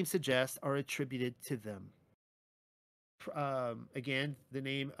the name suggests, are attributed to them. Again, the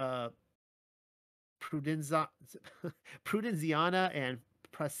name Prudenza, Prudenziana and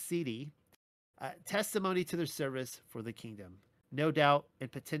Procidi, testimony to their service for the kingdom, no doubt, and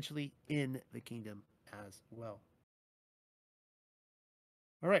potentially in the kingdom as well.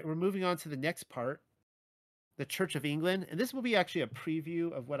 All right, we're moving on to the next part, the Church of England. And this will be actually a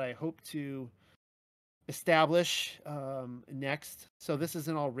preview of what I hope to establish next. So this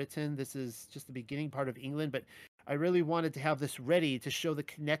isn't all written. This is just the beginning part of England, but I really wanted to have this ready to show the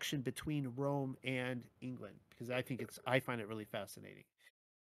connection between Rome and England because I find it really fascinating.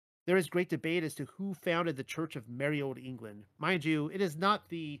 There is great debate as to who founded the Church of Merry Old England. Mind you, it is not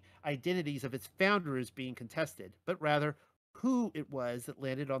the identities of its founders being contested, but rather who it was that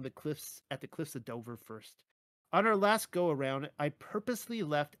landed on the cliffs at the cliffs of Dover first. On our last go around, I purposely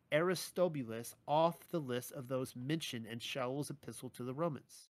left Aristobulus off the list of those mentioned in Shaul's epistle to the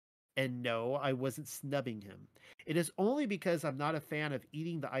Romans. And no, I wasn't snubbing him. It is only because I'm not a fan of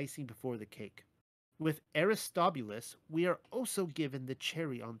eating the icing before the cake. With Aristobulus, we are also given the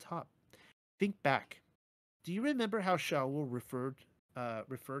cherry on top. Think back. Do you remember how Shaul referred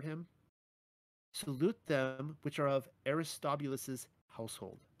him? Salute them which are of Aristobulus's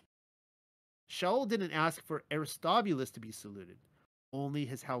household. Shaul didn't ask for Aristobulus to be saluted, only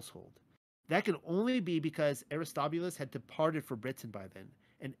his household. That could only be because Aristobulus had departed for Britain by then,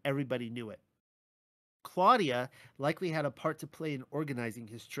 and everybody knew it. Claudia likely had a part to play in organizing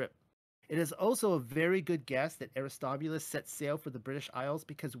his trip. It is also a very good guess that Aristobulus set sail for the British Isles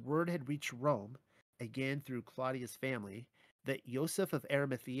because word had reached Rome, again through Claudia's family, that Joseph of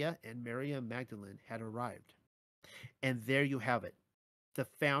Arimathea and Mary Magdalene had arrived. And there you have it, the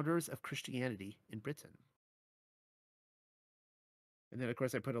founders of Christianity in Britain. And then, of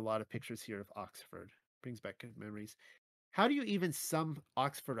course, I put a lot of pictures here of Oxford. Brings back good memories. How do you even sum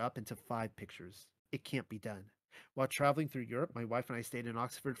Oxford up into 5 pictures? It can't be done. While traveling through Europe, my wife and I stayed in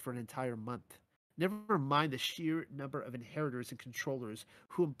Oxford for an entire month. Never mind the sheer number of inheritors and controllers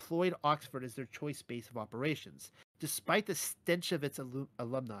who employed Oxford as their choice base of operations. Despite the stench of its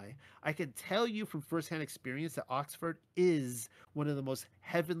alumni, I can tell you from firsthand experience that Oxford is one of the most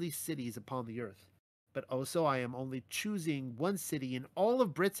heavenly cities upon the earth. But also, I am only choosing one city in all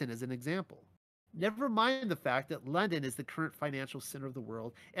of Britain as an example. Never mind the fact that London is the current financial center of the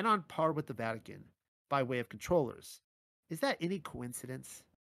world and on par with the Vatican, by way of controllers. Is that any coincidence?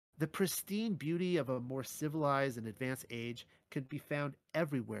 The pristine beauty of a more civilized and advanced age could be found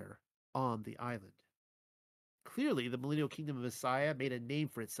everywhere on the island. Clearly, the millennial kingdom of Messiah made a name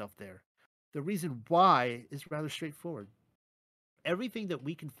for itself there. The reason why is rather straightforward. Everything that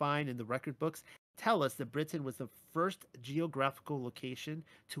we can find in the record books tell us that Britain was the first geographical location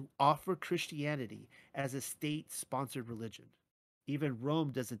to offer Christianity as a state-sponsored religion. Even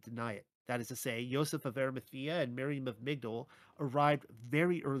Rome doesn't deny it. That is to say, Joseph of Arimathea and Mary of Migdol arrived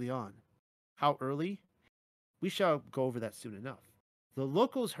very early on. How early? We shall go over that soon enough. The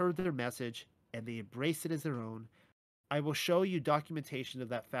locals heard their message and they embraced it as their own. I will show you documentation of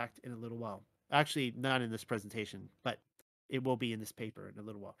that fact in a little while. Actually, not in this presentation, but it will be in this paper in a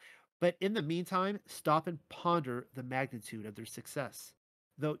little while. But in the meantime, stop and ponder the magnitude of their success.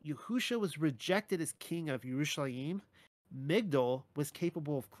 Though Yahusha was rejected as king of Jerusalem, Migdol was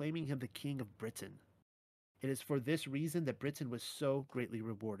capable of claiming him the king of Britain. It is for this reason that Britain was so greatly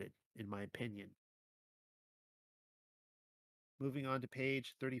rewarded, in my opinion. Moving on to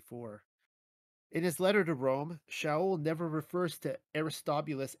page 34. In his letter to Rome, Shaul never refers to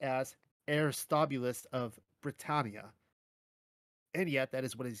Aristobulus as Aristobulus of Britannia. And yet that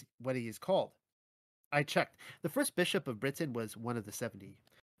is what he is called. I checked. The first bishop of Britain was one of the 70.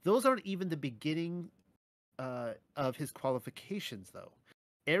 Those aren't even the beginning of his qualifications, though.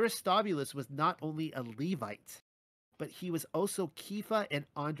 Aristobulus was not only a Levite, but he was also Kepha and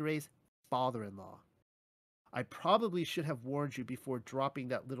Andre's father-in-law. I probably should have warned you before dropping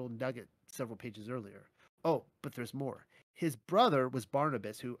that little nugget several pages earlier. Oh, but there's more. His brother was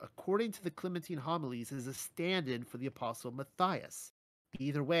Barnabas, who, according to the Clementine homilies, is a stand-in for the apostle Matthias.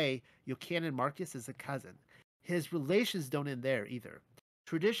 Either way, Buchanan Marcus is a cousin. His relations don't end there either.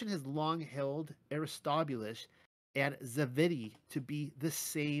 Tradition has long held Aristobulus and Zavidi to be the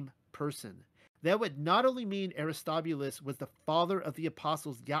same person. That would not only mean Aristobulus was the father of the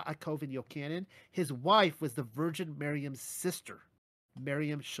apostles Yaakov and Yochanan, his wife was the Virgin Miriam's sister,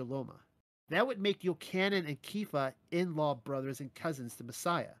 Miriam Shaloma. That would make Yochanan and Kepha in law brothers and cousins to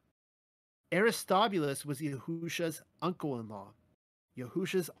Messiah. Aristobulus was Yahusha's uncle in law.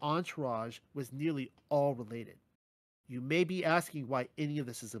 Yahusha's entourage was nearly all related. You may be asking why any of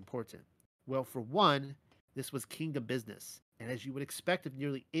this is important. Well, for one, this was kingdom business, and as you would expect of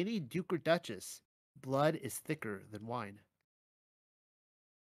nearly any duke or duchess, blood is thicker than wine.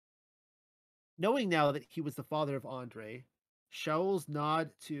 Knowing now that he was the father of Andre, Shaul's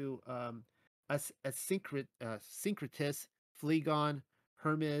nod to Syncretus, Phlegon,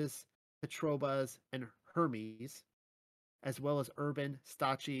 Hermes, Petrobas, and Hermes, as well as Urban,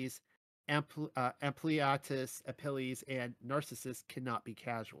 Stachys, Ampliatus, Apelles, and Narcissus cannot be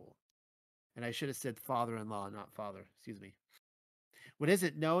casual. And I should have said father in law, not father. Excuse me. What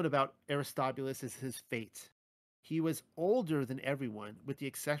isn't known about Aristobulus is his fate. He was older than everyone, with the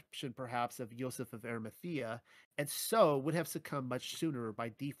exception perhaps of Joseph of Arimathea, and so would have succumbed much sooner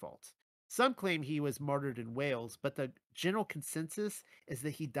by default. Some claim he was martyred in Wales, but the general consensus is that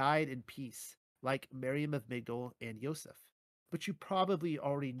he died in peace, like Miriam of Migdol and Joseph. But you probably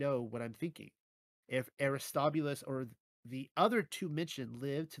already know what I'm thinking. If Aristobulus or the other two mentioned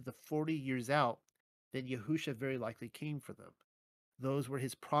lived to the 40 years out, then Yahusha very likely came for them. Those were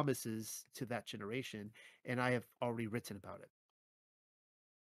his promises to that generation, and I have already written about it.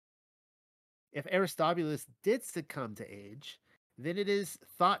 If Aristobulus did succumb to age, then it is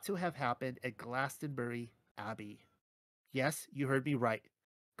thought to have happened at Glastonbury Abbey. Yes, you heard me right.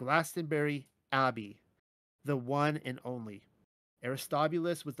 Glastonbury Abbey, the one and only.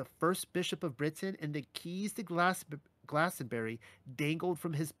 Aristobulus was the first bishop of Britain, and the keys to Glastonbury dangled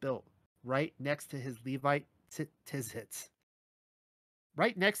from his belt, right next to his Levite tizits.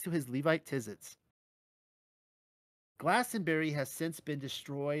 Right next to his Levite tizits. Glastonbury has since been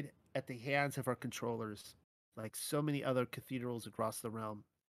destroyed at the hands of our controllers, like so many other cathedrals across the realm.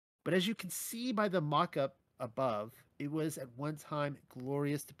 But as you can see by the mock up above, it was at one time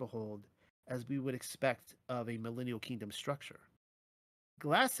glorious to behold, as we would expect of a millennial kingdom structure.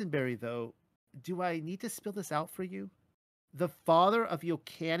 Glastonbury, though, do I need to spill this out for you? The father of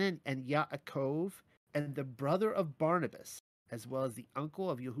Yochanan and Yaakov, and the brother of Barnabas, as well as the uncle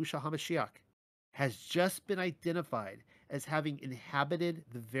of Yahushua HaMashiach, has just been identified as having inhabited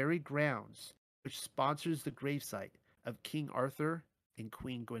the very grounds which sponsors the gravesite of King Arthur and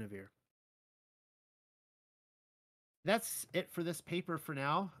Queen Guinevere. That's it for this paper for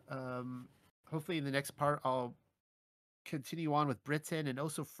now. Hopefully, in the next part, I'll continue on with Britain and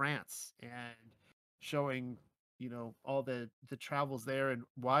also France and showing, all the travels there and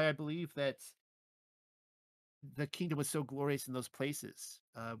why I believe that the kingdom was so glorious in those places.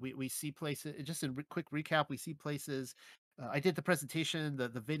 We see places, just in quick recap, we see places. I did the presentation, the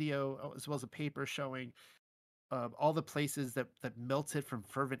video, as well as a paper showing all the places that melted from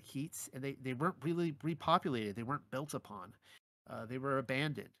fervent heats, and they weren't really repopulated. They weren't built upon. They were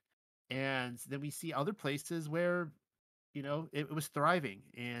abandoned. And then we see other places where it was thriving.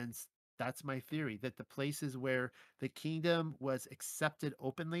 And that's my theory, that the places where the kingdom was accepted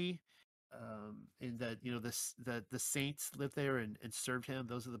openly, and that the saints lived there and served him,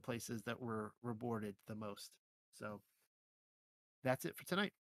 those are the places that were rewarded the most. So that's it for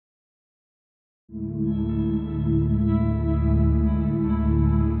tonight.